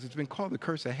odd because it's been called the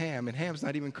curse of Ham, and Ham's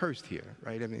not even cursed here,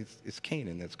 right? I mean, it's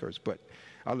Canaan that's cursed, but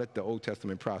I'll let the Old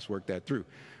Testament prophets work that through.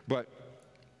 But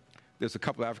there's a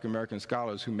couple of African-American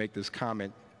scholars who make this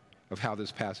comment of how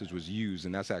this passage was used,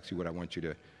 and that's actually what I want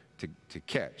you to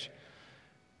catch.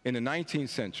 In the 19th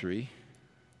century,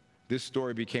 this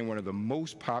story became one of the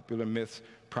most popular myths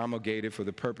promulgated for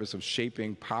the purpose of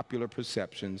shaping popular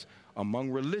perceptions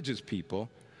among religious people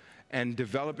and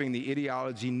developing the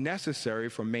ideology necessary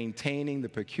for maintaining the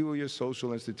peculiar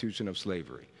social institution of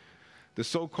slavery. The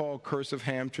so-called curse of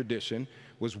Ham tradition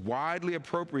was widely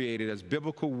appropriated as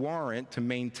biblical warrant to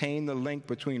maintain the link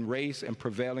between race and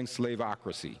prevailing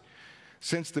slaveocracy.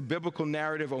 Since the biblical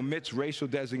narrative omits racial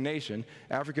designation,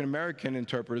 African-American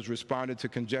interpreters responded to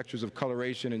conjectures of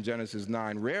coloration in Genesis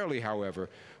 9. Rarely, however,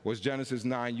 was Genesis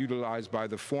 9 utilized by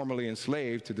the formerly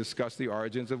enslaved to discuss the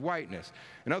origins of whiteness.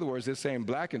 In other words, they're saying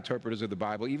black interpreters of the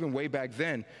Bible, even way back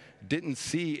then, didn't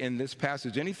see in this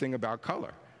passage anything about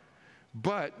color.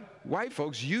 But white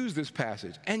folks use this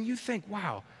passage, and you think,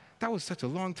 wow, that was such a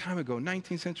long time ago,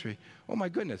 19th century. Oh my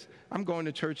goodness, I'm going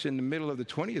to church in the middle of the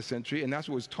 20th century, and that's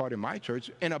what was taught in my church,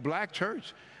 in a black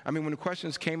church. I mean, when the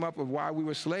questions came up of why we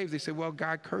were slaves, they said, well,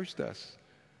 God cursed us.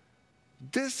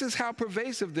 This is how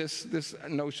pervasive this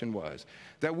notion was,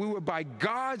 that we were by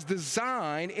God's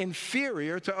design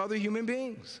inferior to other human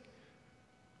beings.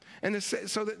 And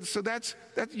so that's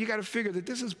you got to figure that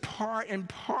this is part and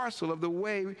parcel of the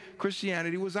way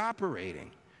Christianity was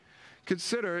operating.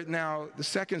 Consider now the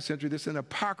 2nd century, this is an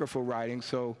apocryphal writing,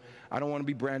 so I don't want to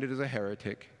be branded as a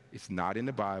heretic. It's not in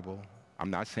the Bible. I'm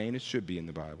not saying it should be in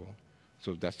the Bible.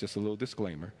 So that's just a little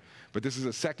disclaimer. But this is a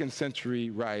 2nd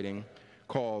century writing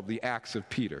called the Acts of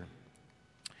Peter.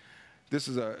 This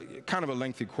is a kind of a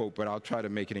lengthy quote, but I'll try to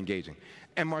make it engaging.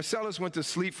 "And Marcellus went to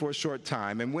sleep for a short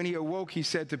time, and when he awoke, he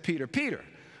said to Peter, 'Peter,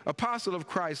 apostle of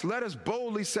Christ, let us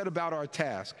boldly set about our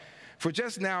task. For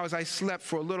just now, as I slept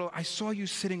for a little, I saw you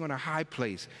sitting on a high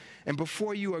place, and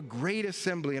before you a great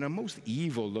assembly, and a most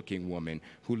evil-looking woman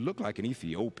who looked like an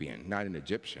Ethiopian, not an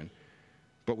Egyptian,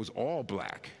 but was all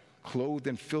black, clothed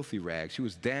in filthy rags. She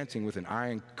was dancing with an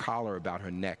iron collar about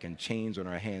her neck and chains on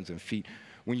her hands and feet.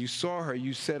 When you saw her,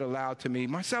 you said aloud to me,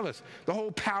 Marcellus, the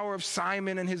whole power of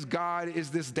Simon and his God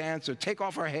is this dancer. Take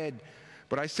off her head.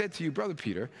 But I said to you, Brother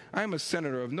Peter, I am a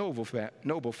senator of noble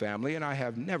family, and I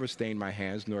have never stained my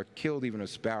hands, nor killed even a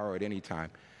sparrow at any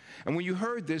time. And when you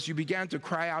heard this, you began to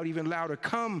cry out even louder,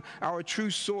 Come, our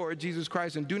true sword, Jesus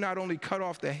Christ, and do not only cut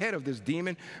off the head of this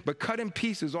demon, but cut in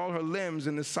pieces all her limbs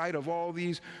in the sight of all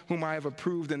these whom I have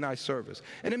approved in thy service.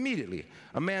 And immediately,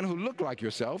 a man who looked like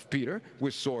yourself, Peter,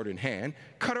 with sword in hand,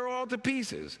 cut her all to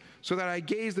pieces, so that I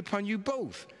gazed upon you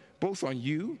both on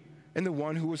you and the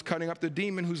one who was cutting up the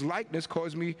demon, whose likeness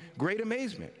caused me great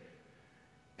amazement.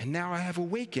 And now I have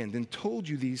awakened and told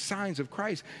you these signs of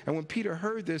Christ. And when Peter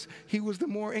heard this, he was the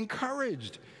more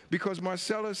encouraged, because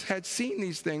Marcellus had seen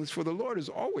these things, for the Lord is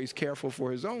always careful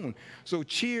for his own. So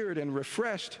cheered and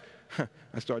refreshed,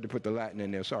 I started to put the Latin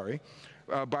in there, sorry.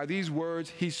 By these words,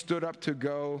 he stood up to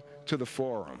go to the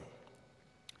forum.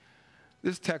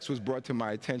 This text was brought to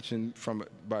my attention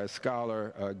by a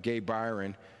scholar, Gay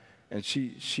Byron, and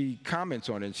she comments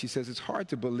on it, and she says, it's hard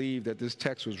to believe that this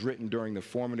text was written during the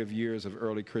formative years of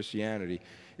early Christianity.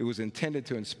 It was intended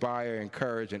to inspire,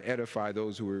 encourage, and edify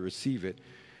those who would receive it.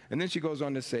 And then she goes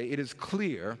on to say, it is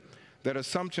clear that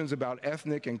assumptions about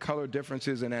ethnic and color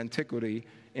differences in antiquity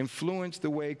influenced the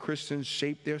way Christians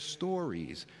shaped their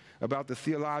stories. about the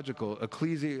theological,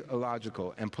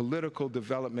 ecclesiological, and political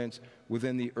developments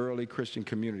within the early Christian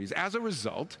communities. As a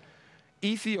result,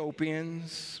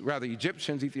 Egyptians,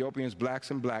 Ethiopians,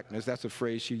 blacks, and blackness, that's a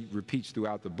phrase she repeats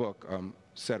throughout the book,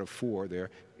 set of 4 there,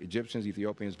 Egyptians,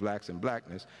 Ethiopians, blacks, and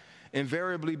blackness,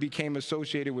 invariably became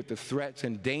associated with the threats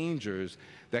and dangers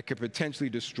that could potentially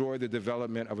destroy the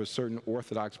development of a certain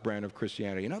orthodox brand of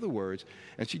Christianity. In other words,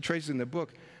 and she traces in the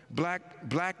book,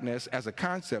 blackness as a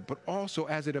concept, but also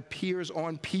as it appears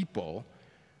on people,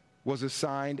 was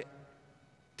assigned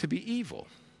to be evil.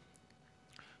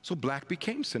 So black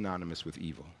became synonymous with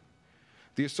evil.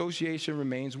 The association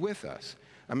remains with us.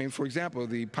 I mean, for example,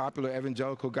 the popular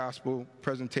evangelical gospel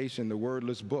presentation, The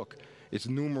Wordless Book, it's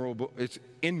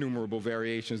innumerable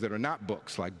variations that are not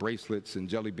books, like bracelets and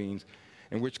jelly beans,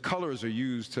 in which colors are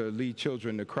used to lead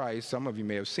children to Christ. Some of you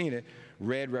may have seen it.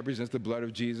 Red represents the blood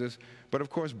of Jesus. But of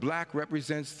course, black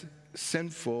represents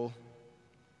sinful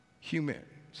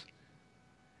humans.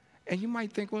 And you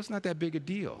might think, well, it's not that big a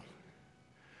deal.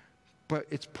 But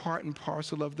it's part and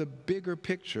parcel of the bigger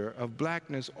picture of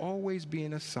blackness always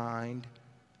being assigned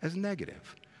as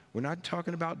negative. We're not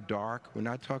talking about dark. We're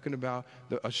not talking about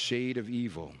a shade of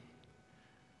evil.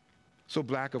 So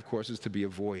black, of course, is to be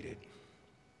avoided.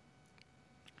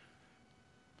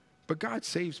 But God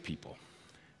saves people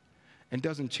and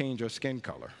doesn't change our skin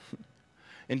color.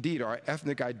 Indeed, our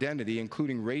ethnic identity,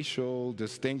 including racial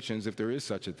distinctions, if there is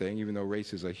such a thing, even though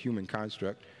race is a human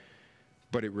construct,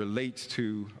 but it relates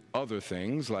to other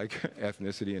things like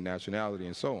ethnicity and nationality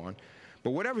and so on.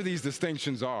 But whatever these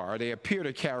distinctions are, they appear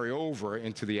to carry over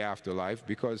into the afterlife,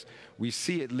 because we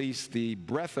see at least the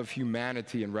breadth of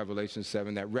humanity in Revelation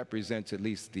 7 that represents at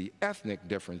least the ethnic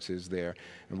differences there.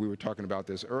 And we were talking about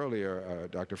this earlier,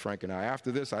 Dr. Frank and I.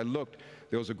 After this, I looked.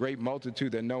 There was a great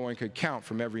multitude that no one could count,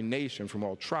 from every nation, from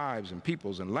all tribes and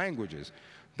peoples and languages.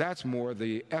 That's more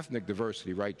the ethnic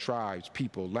diversity, right? Tribes,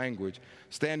 people, language,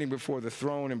 standing before the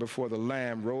throne and before the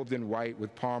Lamb, robed in white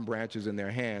with palm branches in their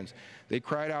hands. They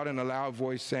cried out in a loud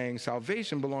voice, saying,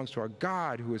 "Salvation belongs to our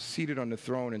God who is seated on the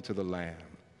throne and to the Lamb."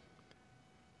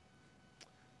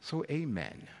 So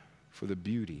amen for the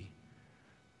beauty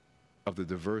of the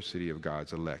diversity of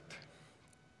God's elect.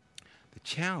 The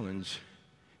challenge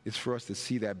is for us to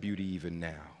see that beauty even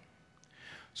now.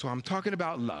 So I'm talking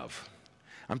about love.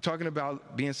 I'm talking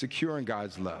about being secure in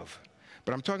God's love.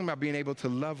 But I'm talking about being able to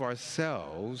love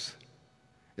ourselves,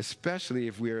 especially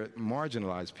if we're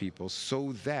marginalized people,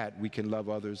 so that we can love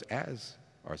others as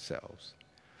ourselves.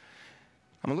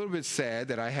 I'm a little bit sad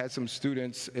that I had some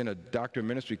students in a doctor of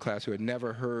ministry class who had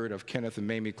never heard of Kenneth and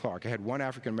Mamie Clark. I had one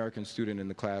African-American student in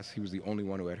the class. He was the only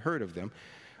one who had heard of them.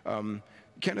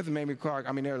 Kenneth and Mamie Clark,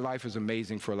 I mean, their life is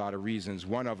amazing for a lot of reasons.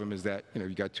 One of them is that, you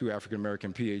got 2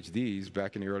 African-American PhDs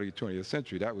back in the early 20th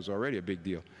century. That was already a big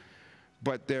deal.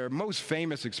 But their most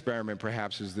famous experiment,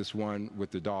 perhaps, is this one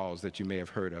with the dolls that you may have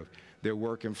heard of. Their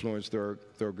work influenced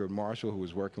Thurgood Marshall, who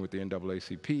was working with the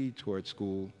NAACP towards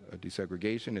school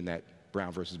desegregation in that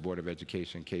Brown versus Board of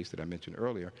Education case that I mentioned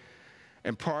earlier.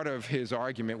 And part of his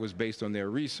argument was based on their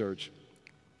research,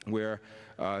 where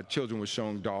children were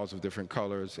shown dolls of different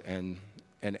colors and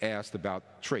asked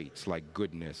about traits like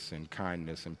goodness and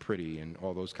kindness and pretty and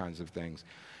all those kinds of things.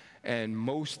 And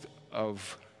most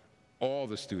of all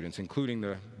the students, including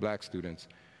the black students,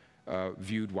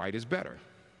 viewed white as better,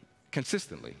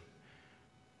 consistently.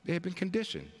 They had been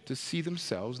conditioned to see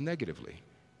themselves negatively.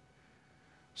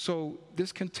 So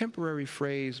this contemporary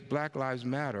phrase, Black Lives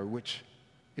Matter, which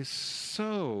is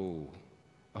so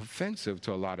offensive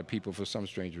to a lot of people for some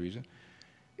strange reason,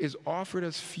 is offered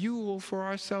as fuel for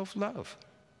our self-love.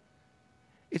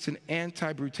 It's an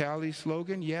anti-brutality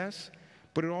slogan, yes,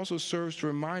 but it also serves to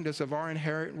remind us of our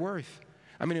inherent worth.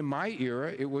 I mean, in my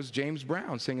era, it was James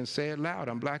Brown singing, "Say It Loud,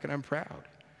 I'm black and I'm proud."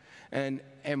 And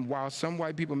while some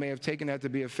white people may have taken that to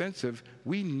be offensive,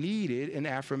 we needed an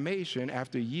affirmation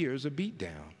after years of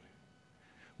beatdown.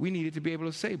 We needed to be able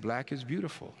to say, black is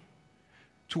beautiful,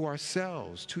 to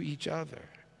ourselves, to each other.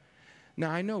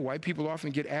 Now, I know white people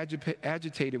often get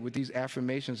agitated with these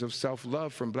affirmations of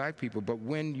self-love from black people, but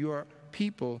when your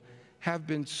people have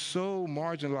been so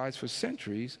marginalized for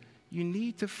centuries, you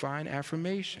need to find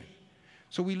affirmation.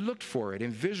 So we looked for it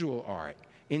in visual art,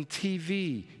 in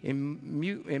TV,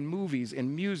 in movies,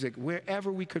 in music,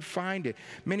 wherever we could find it.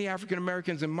 Many African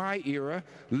Americans in my era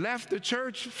left the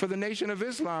church for the Nation of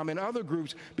Islam and other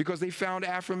groups because they found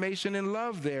affirmation and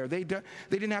love there. They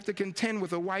didn't have to contend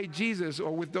with a white Jesus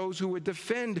or with those who would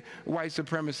defend white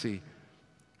supremacy.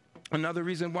 Another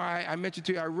reason why I mentioned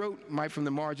to you I wrote Mike from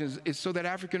the Margins is so that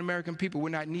African American people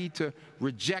would not need to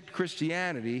reject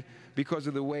Christianity because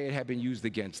of the way it had been used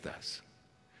against us.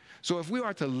 So if we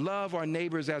are to love our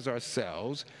neighbors as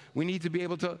ourselves, we need to be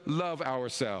able to love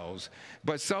ourselves.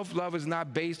 But self-love is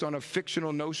not based on a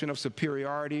fictional notion of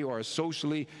superiority or a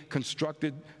socially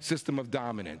constructed system of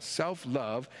dominance.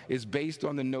 Self-love is based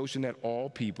on the notion that all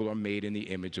people are made in the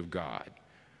image of God.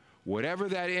 Whatever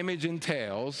that image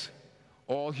entails,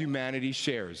 all humanity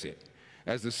shares it.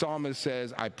 As the psalmist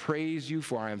says, I praise you,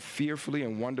 for I am fearfully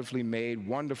and wonderfully made.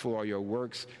 Wonderful are your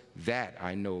works. That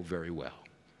I know very well.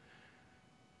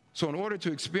 So in order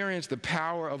to experience the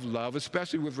power of love,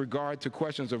 especially with regard to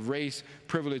questions of race,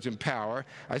 privilege, and power,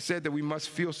 I said that we must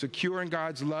feel secure in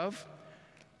God's love.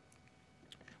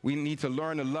 We need to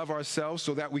learn to love ourselves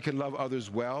so that we can love others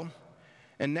well.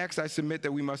 And next, I submit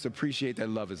that we must appreciate that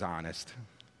love is honest.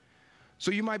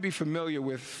 So you might be familiar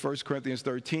with 1 Corinthians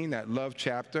 13, that love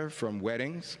chapter from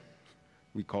weddings.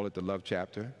 We call it the love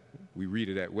chapter. We read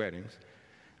it at weddings.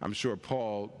 I'm sure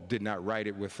Paul did not write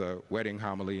it with a wedding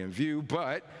homily in view,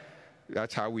 but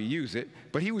that's how we use it.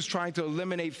 But he was trying to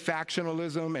eliminate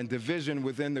factionalism and division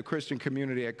within the Christian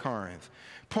community at Corinth.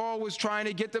 Paul was trying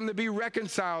to get them to be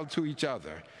reconciled to each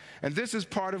other. And this is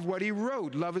part of what he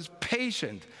wrote. Love is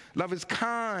patient. Love is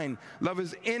kind. Love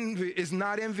is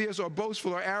not envious or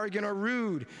boastful or arrogant or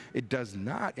rude. It does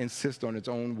not insist on its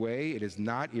own way. It is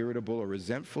not irritable or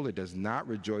resentful. It does not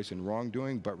rejoice in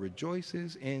wrongdoing, but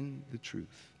rejoices in the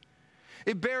truth.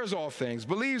 It bears all things,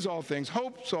 believes all things,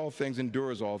 hopes all things,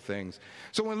 endures all things.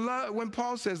 So when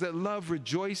Paul says that love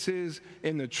rejoices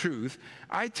in the truth,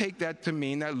 I take that to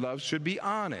mean that love should be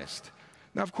honest.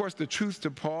 Now, of course, the truth to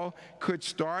Paul could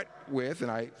start with, and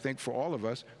I think for all of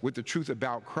us, with the truth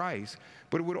about Christ,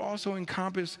 but it would also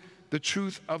encompass the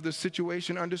truth of the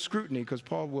situation under scrutiny, because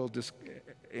Paul will,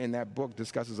 in that book,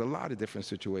 discusses a lot of different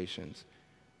situations.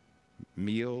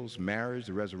 Meals, marriage,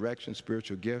 the resurrection,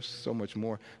 spiritual gifts, so much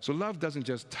more. So love doesn't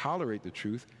just tolerate the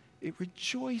truth, it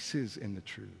rejoices in the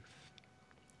truth.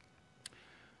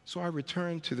 So I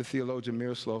return to the theologian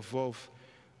Miroslav Volf,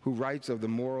 who writes of the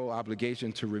moral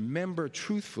obligation to remember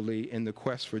truthfully in the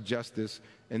quest for justice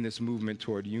in this movement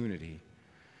toward unity.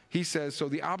 He says, so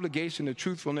the obligation to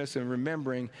truthfulness and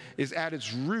remembering is at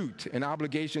its root an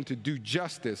obligation to do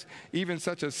justice, even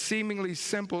such a seemingly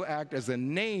simple act as the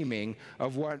naming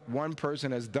of what one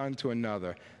person has done to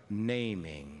another.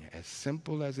 Naming, as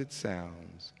simple as it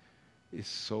sounds, is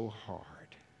so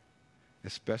hard,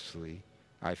 especially,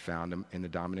 I found, in the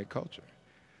dominant culture.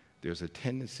 There's a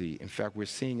tendency, in fact, we're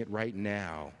seeing it right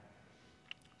now,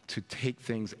 to take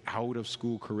things out of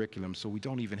school curriculum so we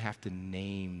don't even have to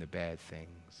name the bad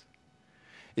things.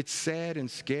 It's sad and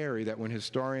scary that when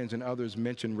historians and others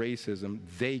mention racism,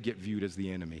 they get viewed as the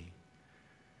enemy.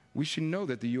 We should know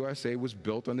that the USA was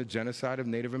built on the genocide of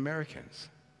Native Americans.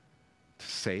 To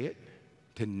say it,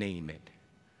 to name it.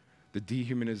 The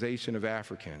dehumanization of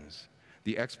Africans,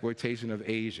 the exploitation of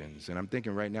Asians, and I'm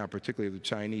thinking right now particularly of the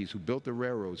Chinese who built the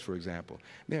railroads, for example.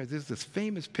 There's this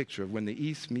famous picture of when the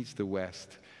East meets the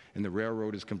West, and the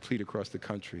railroad is complete across the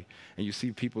country. And you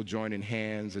see people joining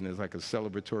hands, and there's like a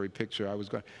celebratory picture.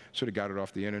 Should have got it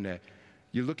off the internet.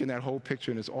 You look in that whole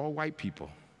picture, and it's all white people.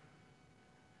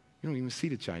 You don't even see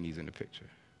the Chinese in the picture.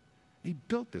 They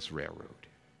built this railroad.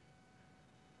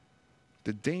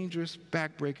 The dangerous,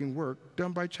 backbreaking work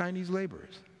done by Chinese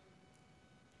laborers.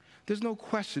 There's no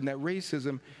question that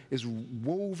racism is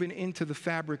woven into the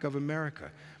fabric of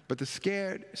America. But the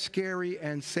scary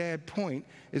and sad point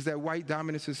is that white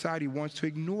dominant society wants to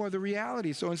ignore the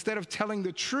reality. So instead of telling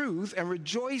the truth and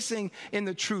rejoicing in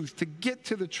the truth, to get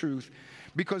to the truth,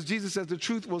 because Jesus says the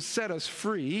truth will set us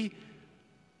free,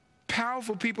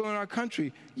 powerful people in our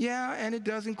country, yeah, and it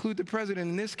does include the president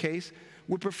in this case,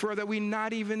 would prefer that we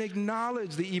not even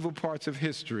acknowledge the evil parts of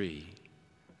history.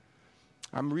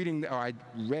 I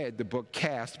read the book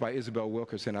Caste by Isabel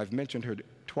Wilkerson. I've mentioned her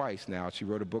twice now. She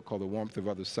wrote a book called The Warmth of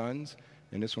Other Suns,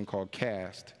 and this one called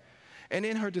Caste. And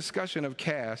in her discussion of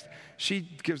caste, she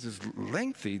gives this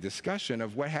lengthy discussion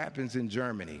of what happens in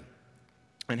Germany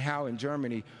and how in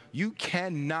Germany you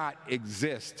cannot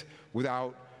exist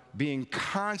without being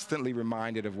constantly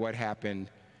reminded of what happened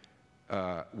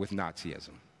with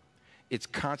Nazism. It's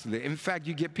constantly. In fact,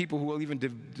 you get people who will even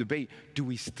debate, do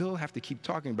we still have to keep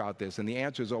talking about this? And the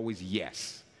answer is always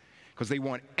yes, because they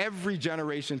want every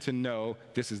generation to know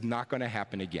this is not going to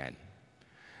happen again.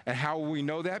 And how will we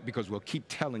know that? Because we'll keep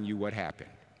telling you what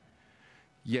happened.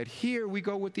 Yet here we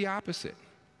go with the opposite.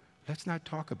 Let's not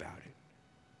talk about it,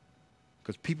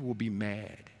 because people will be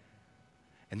mad.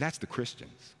 And that's the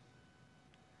Christians.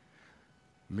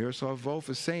 Miroslav Volf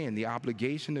is saying the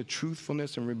obligation to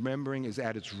truthfulness and remembering is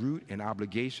at its root an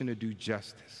obligation to do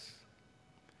justice.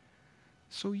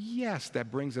 So yes, that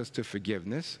brings us to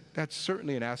forgiveness. That's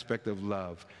certainly an aspect of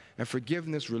love. And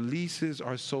forgiveness releases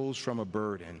our souls from a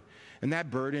burden. And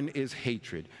that burden is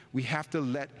hatred. We have to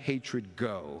let hatred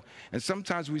go. And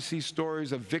sometimes we see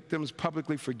stories of victims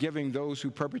publicly forgiving those who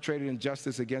perpetrated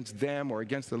injustice against them or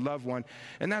against a loved one.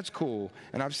 And that's cool.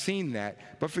 And I've seen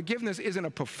that. But forgiveness isn't a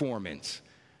performance.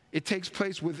 It takes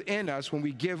place within us when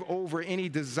we give over any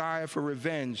desire for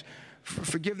revenge.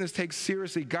 Forgiveness takes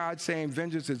seriously God saying,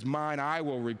 vengeance is mine, I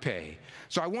will repay.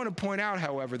 So I want to point out,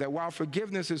 however, that while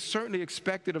forgiveness is certainly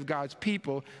expected of God's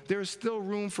people, there is still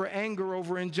room for anger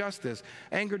over injustice.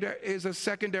 Anger is a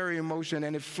secondary emotion,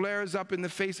 and it flares up in the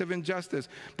face of injustice.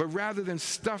 But rather than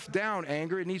stuff down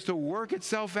anger, it needs to work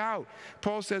itself out.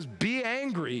 Paul says, be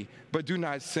angry, but do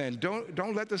not sin.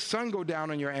 Don't let the sun go down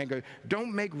on your anger.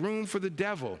 Don't make room for the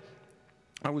devil.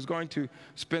 I was going to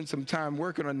spend some time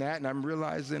working on that, and I'm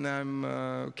realizing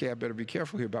okay, I better be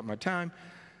careful here about my time.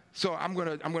 So I'm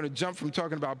gonna jump from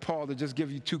talking about Paul to just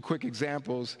give you two quick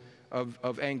examples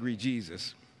of angry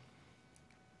Jesus.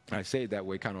 I say it that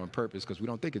way kind of on purpose because we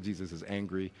don't think of Jesus as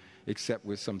angry except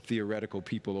with some theoretical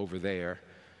people over there.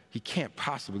 He can't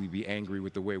possibly be angry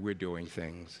with the way we're doing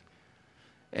things.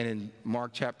 And in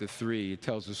Mark chapter 3, it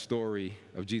tells the story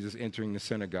of Jesus entering the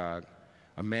synagogue.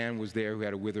 A man was there who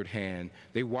had a withered hand.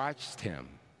 They watched him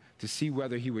to see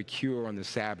whether he would cure on the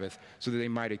Sabbath so that they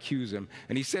might accuse him.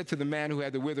 And he said to the man who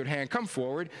had the withered hand, come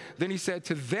forward. Then he said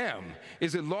to them,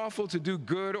 is it lawful to do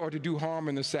good or to do harm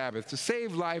in the Sabbath, to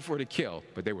save life or to kill?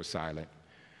 But they were silent.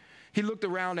 He looked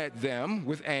around at them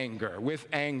with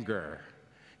anger.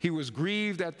 He was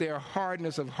grieved at their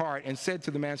hardness of heart and said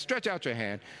to the man, stretch out your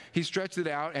hand. He stretched it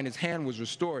out, and his hand was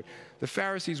restored. The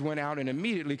Pharisees went out and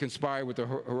immediately conspired with the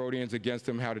Herodians against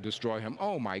him, how to destroy him.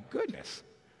 Oh, my goodness.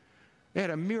 They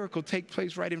had a miracle take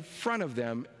place right in front of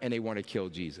them, and they want to kill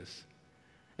Jesus.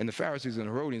 And the Pharisees and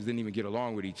the Herodians didn't even get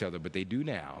along with each other, but they do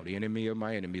now. The enemy of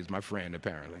my enemy is my friend,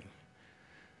 apparently.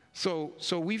 So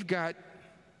we've got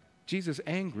Jesus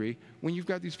angry when you've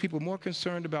got these people more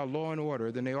concerned about law and order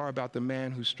than they are about the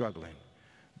man who's struggling.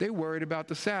 They worried about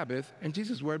the Sabbath, and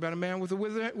Jesus worried about a man with a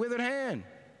withered hand.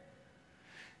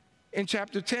 In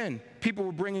chapter 10, people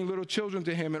were bringing little children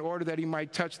to him in order that he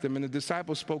might touch them, and the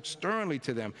disciples spoke sternly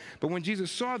to them. But when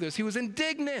Jesus saw this, he was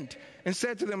indignant and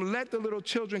said to them, let the little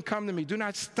children come to me. Do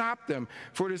not stop them,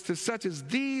 for it is to such as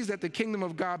these that the kingdom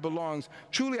of God belongs.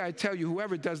 Truly I tell you,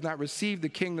 whoever does not receive the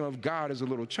kingdom of God as a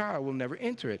little child will never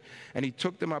enter it. And he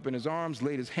took them up in his arms,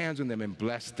 laid his hands on them, and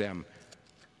blessed them.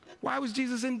 Why was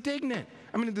Jesus indignant?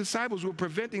 I mean, the disciples were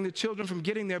preventing the children from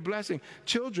getting their blessing.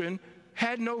 Children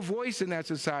had no voice in that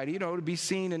society, to be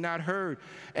seen and not heard.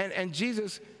 And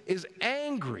Jesus is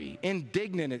angry,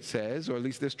 indignant, it says, or at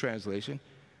least this translation,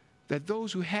 that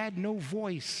those who had no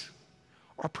voice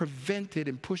are prevented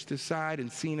and pushed aside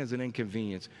and seen as an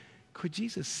inconvenience. Could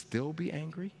Jesus still be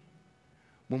angry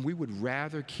when we would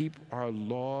rather keep our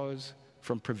laws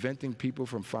from preventing people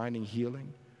from finding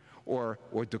healing or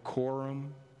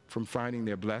decorum from finding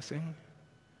their blessing?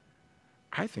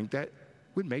 I think that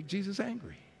would make Jesus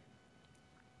angry.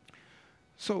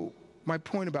 So my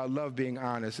point about love being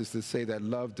honest is to say that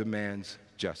love demands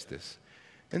justice.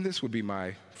 And this would be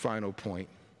my final point,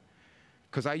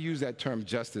 because I use that term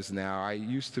justice now. I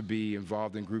used to be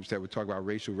involved in groups that would talk about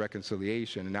racial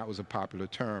reconciliation, and that was a popular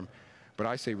term. But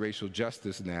I say racial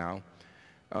justice now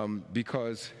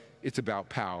because it's about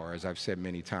power, as I've said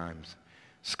many times.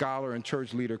 Scholar and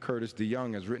church leader Curtis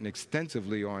DeYoung has written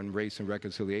extensively on race and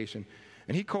reconciliation.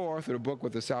 And he co-authored a book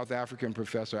with the South African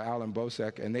professor Alan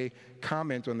Bosek, and they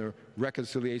comment on the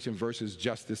reconciliation versus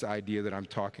justice idea that I'm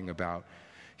talking about.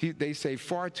 They say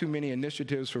far too many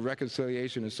initiatives for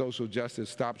reconciliation and social justice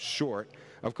stop short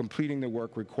of completing the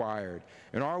work required.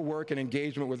 In our work and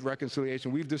engagement with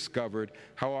reconciliation, we've discovered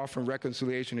how often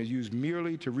reconciliation is used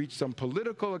merely to reach some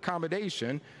political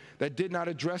accommodation that did not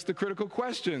address the critical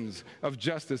questions of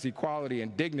justice, equality,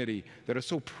 and dignity that are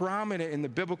so prominent in the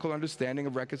biblical understanding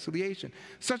of reconciliation.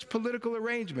 Such political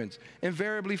arrangements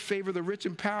invariably favor the rich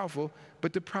and powerful,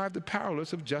 but deprive the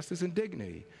powerless of justice and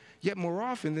dignity. Yet more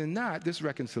often than not, this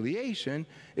reconciliation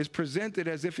is presented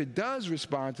as if it does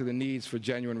respond to the needs for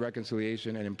genuine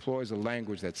reconciliation and employs a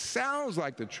language that sounds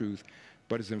like the truth,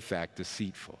 but is in fact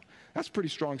deceitful. That's a pretty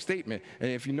strong statement. And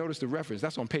if you notice the reference,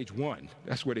 that's on page 1.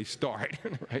 That's where they start,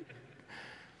 right?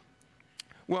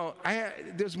 Well,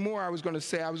 there's more I was going to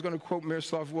say. I was going to quote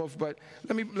Miroslav Volf, but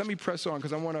let me press on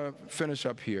because I want to finish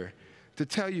up here to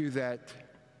tell you that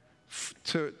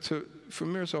for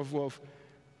Miroslav Volf,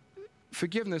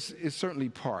 forgiveness is certainly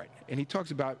part, and he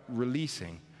talks about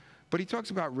releasing, but he talks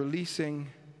about releasing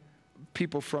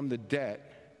people from the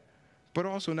debt, but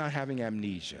also not having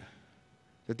amnesia.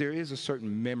 that there is a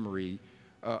certain memory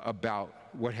about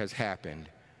what has happened.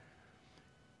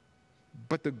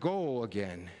 But the goal,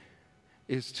 again,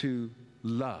 is to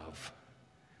love.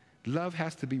 Love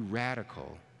has to be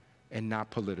radical and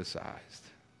not politicized.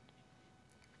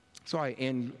 So I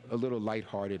end a little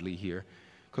lightheartedly here,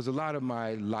 because a lot of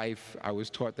my life I was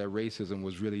taught that racism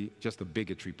was really just a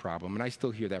bigotry problem, and I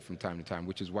still hear that from time to time,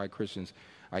 which is why Christians,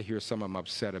 I hear some of them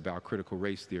upset about critical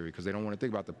race theory, because they don't want to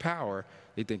think about the power.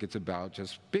 They think it's about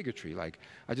just bigotry, like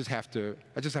I just have to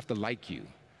like you.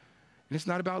 And it's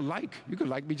not about like. You could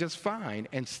like me just fine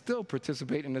and still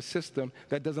participate in a system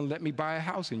that doesn't let me buy a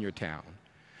house in your town.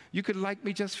 You could like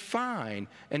me just fine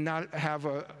and not have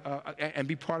and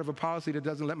be part of a policy that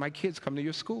doesn't let my kids come to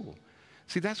your school.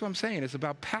 See, that's what I'm saying. It's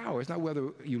about power. It's not whether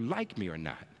you like me or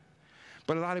not.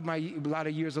 But a lot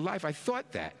of years of life, I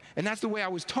thought that. And that's the way I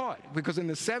was taught, because in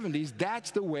the 70s,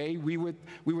 that's the way we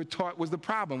were taught was the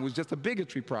problem, was just a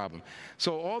bigotry problem.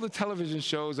 So all the television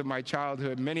shows of my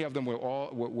childhood, many of them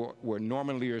were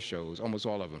Norman Lear shows, almost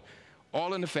all of them.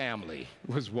 All in the Family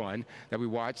was one that we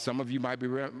watched. Some of you might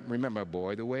remember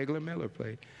Boy, the way Glenn Miller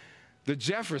played. The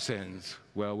Jeffersons,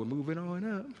 well, we're moving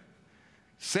on up.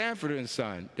 Sanford and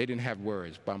Son, they didn't have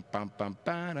words. Bum, bum, bum,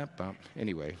 ba, bum.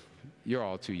 Anyway, you're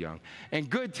all too young. And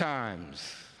Good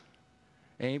Times.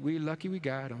 Ain't we lucky we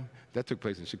got them? That took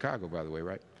place in Chicago, by the way,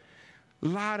 right? A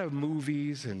lot of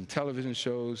movies and television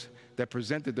shows that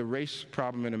presented the race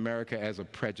problem in America as a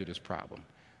prejudice problem.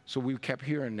 So we kept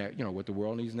hearing that, you know, what the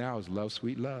world needs now is love,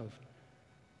 sweet love.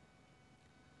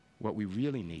 What we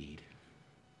really need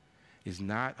is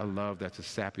not a love that's a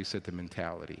sappy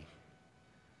sentimentality,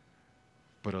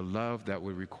 but a love that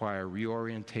would require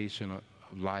reorientation of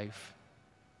life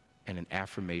and an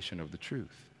affirmation of the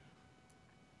truth.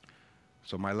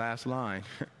 So my last line,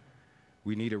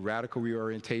 we need a radical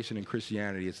reorientation in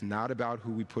Christianity. It's not about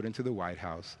who we put into the White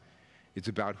House. It's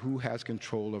about who has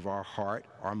control of our heart,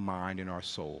 our mind, and our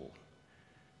soul.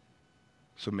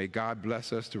 So may God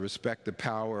bless us to respect the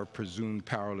power of presumed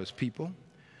powerless people.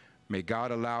 May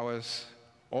God allow us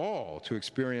all to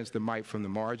experience the might from the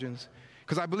margins.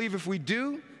 Because I believe if we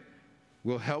do,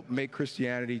 we'll help make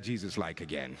Christianity Jesus-like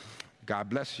again. God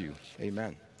bless you.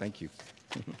 Amen. Thank you.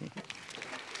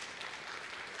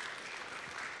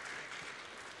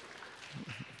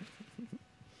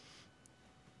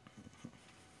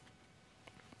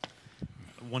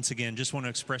 Once again, just want to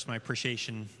express my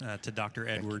appreciation to Dr.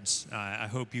 Edwards. I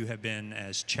hope you have been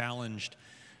as challenged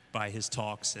by his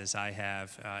talks as I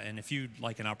have. And if you'd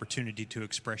like an opportunity to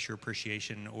express your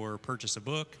appreciation or purchase a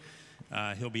book,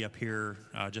 he'll be up here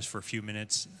just for a few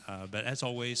minutes. But as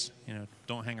always, you know,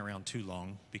 don't hang around too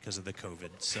long because of the COVID.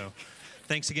 So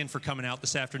thanks again for coming out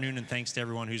this afternoon, and thanks to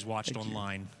everyone who's watched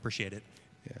online. Appreciate it.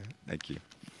 Yeah, thank you.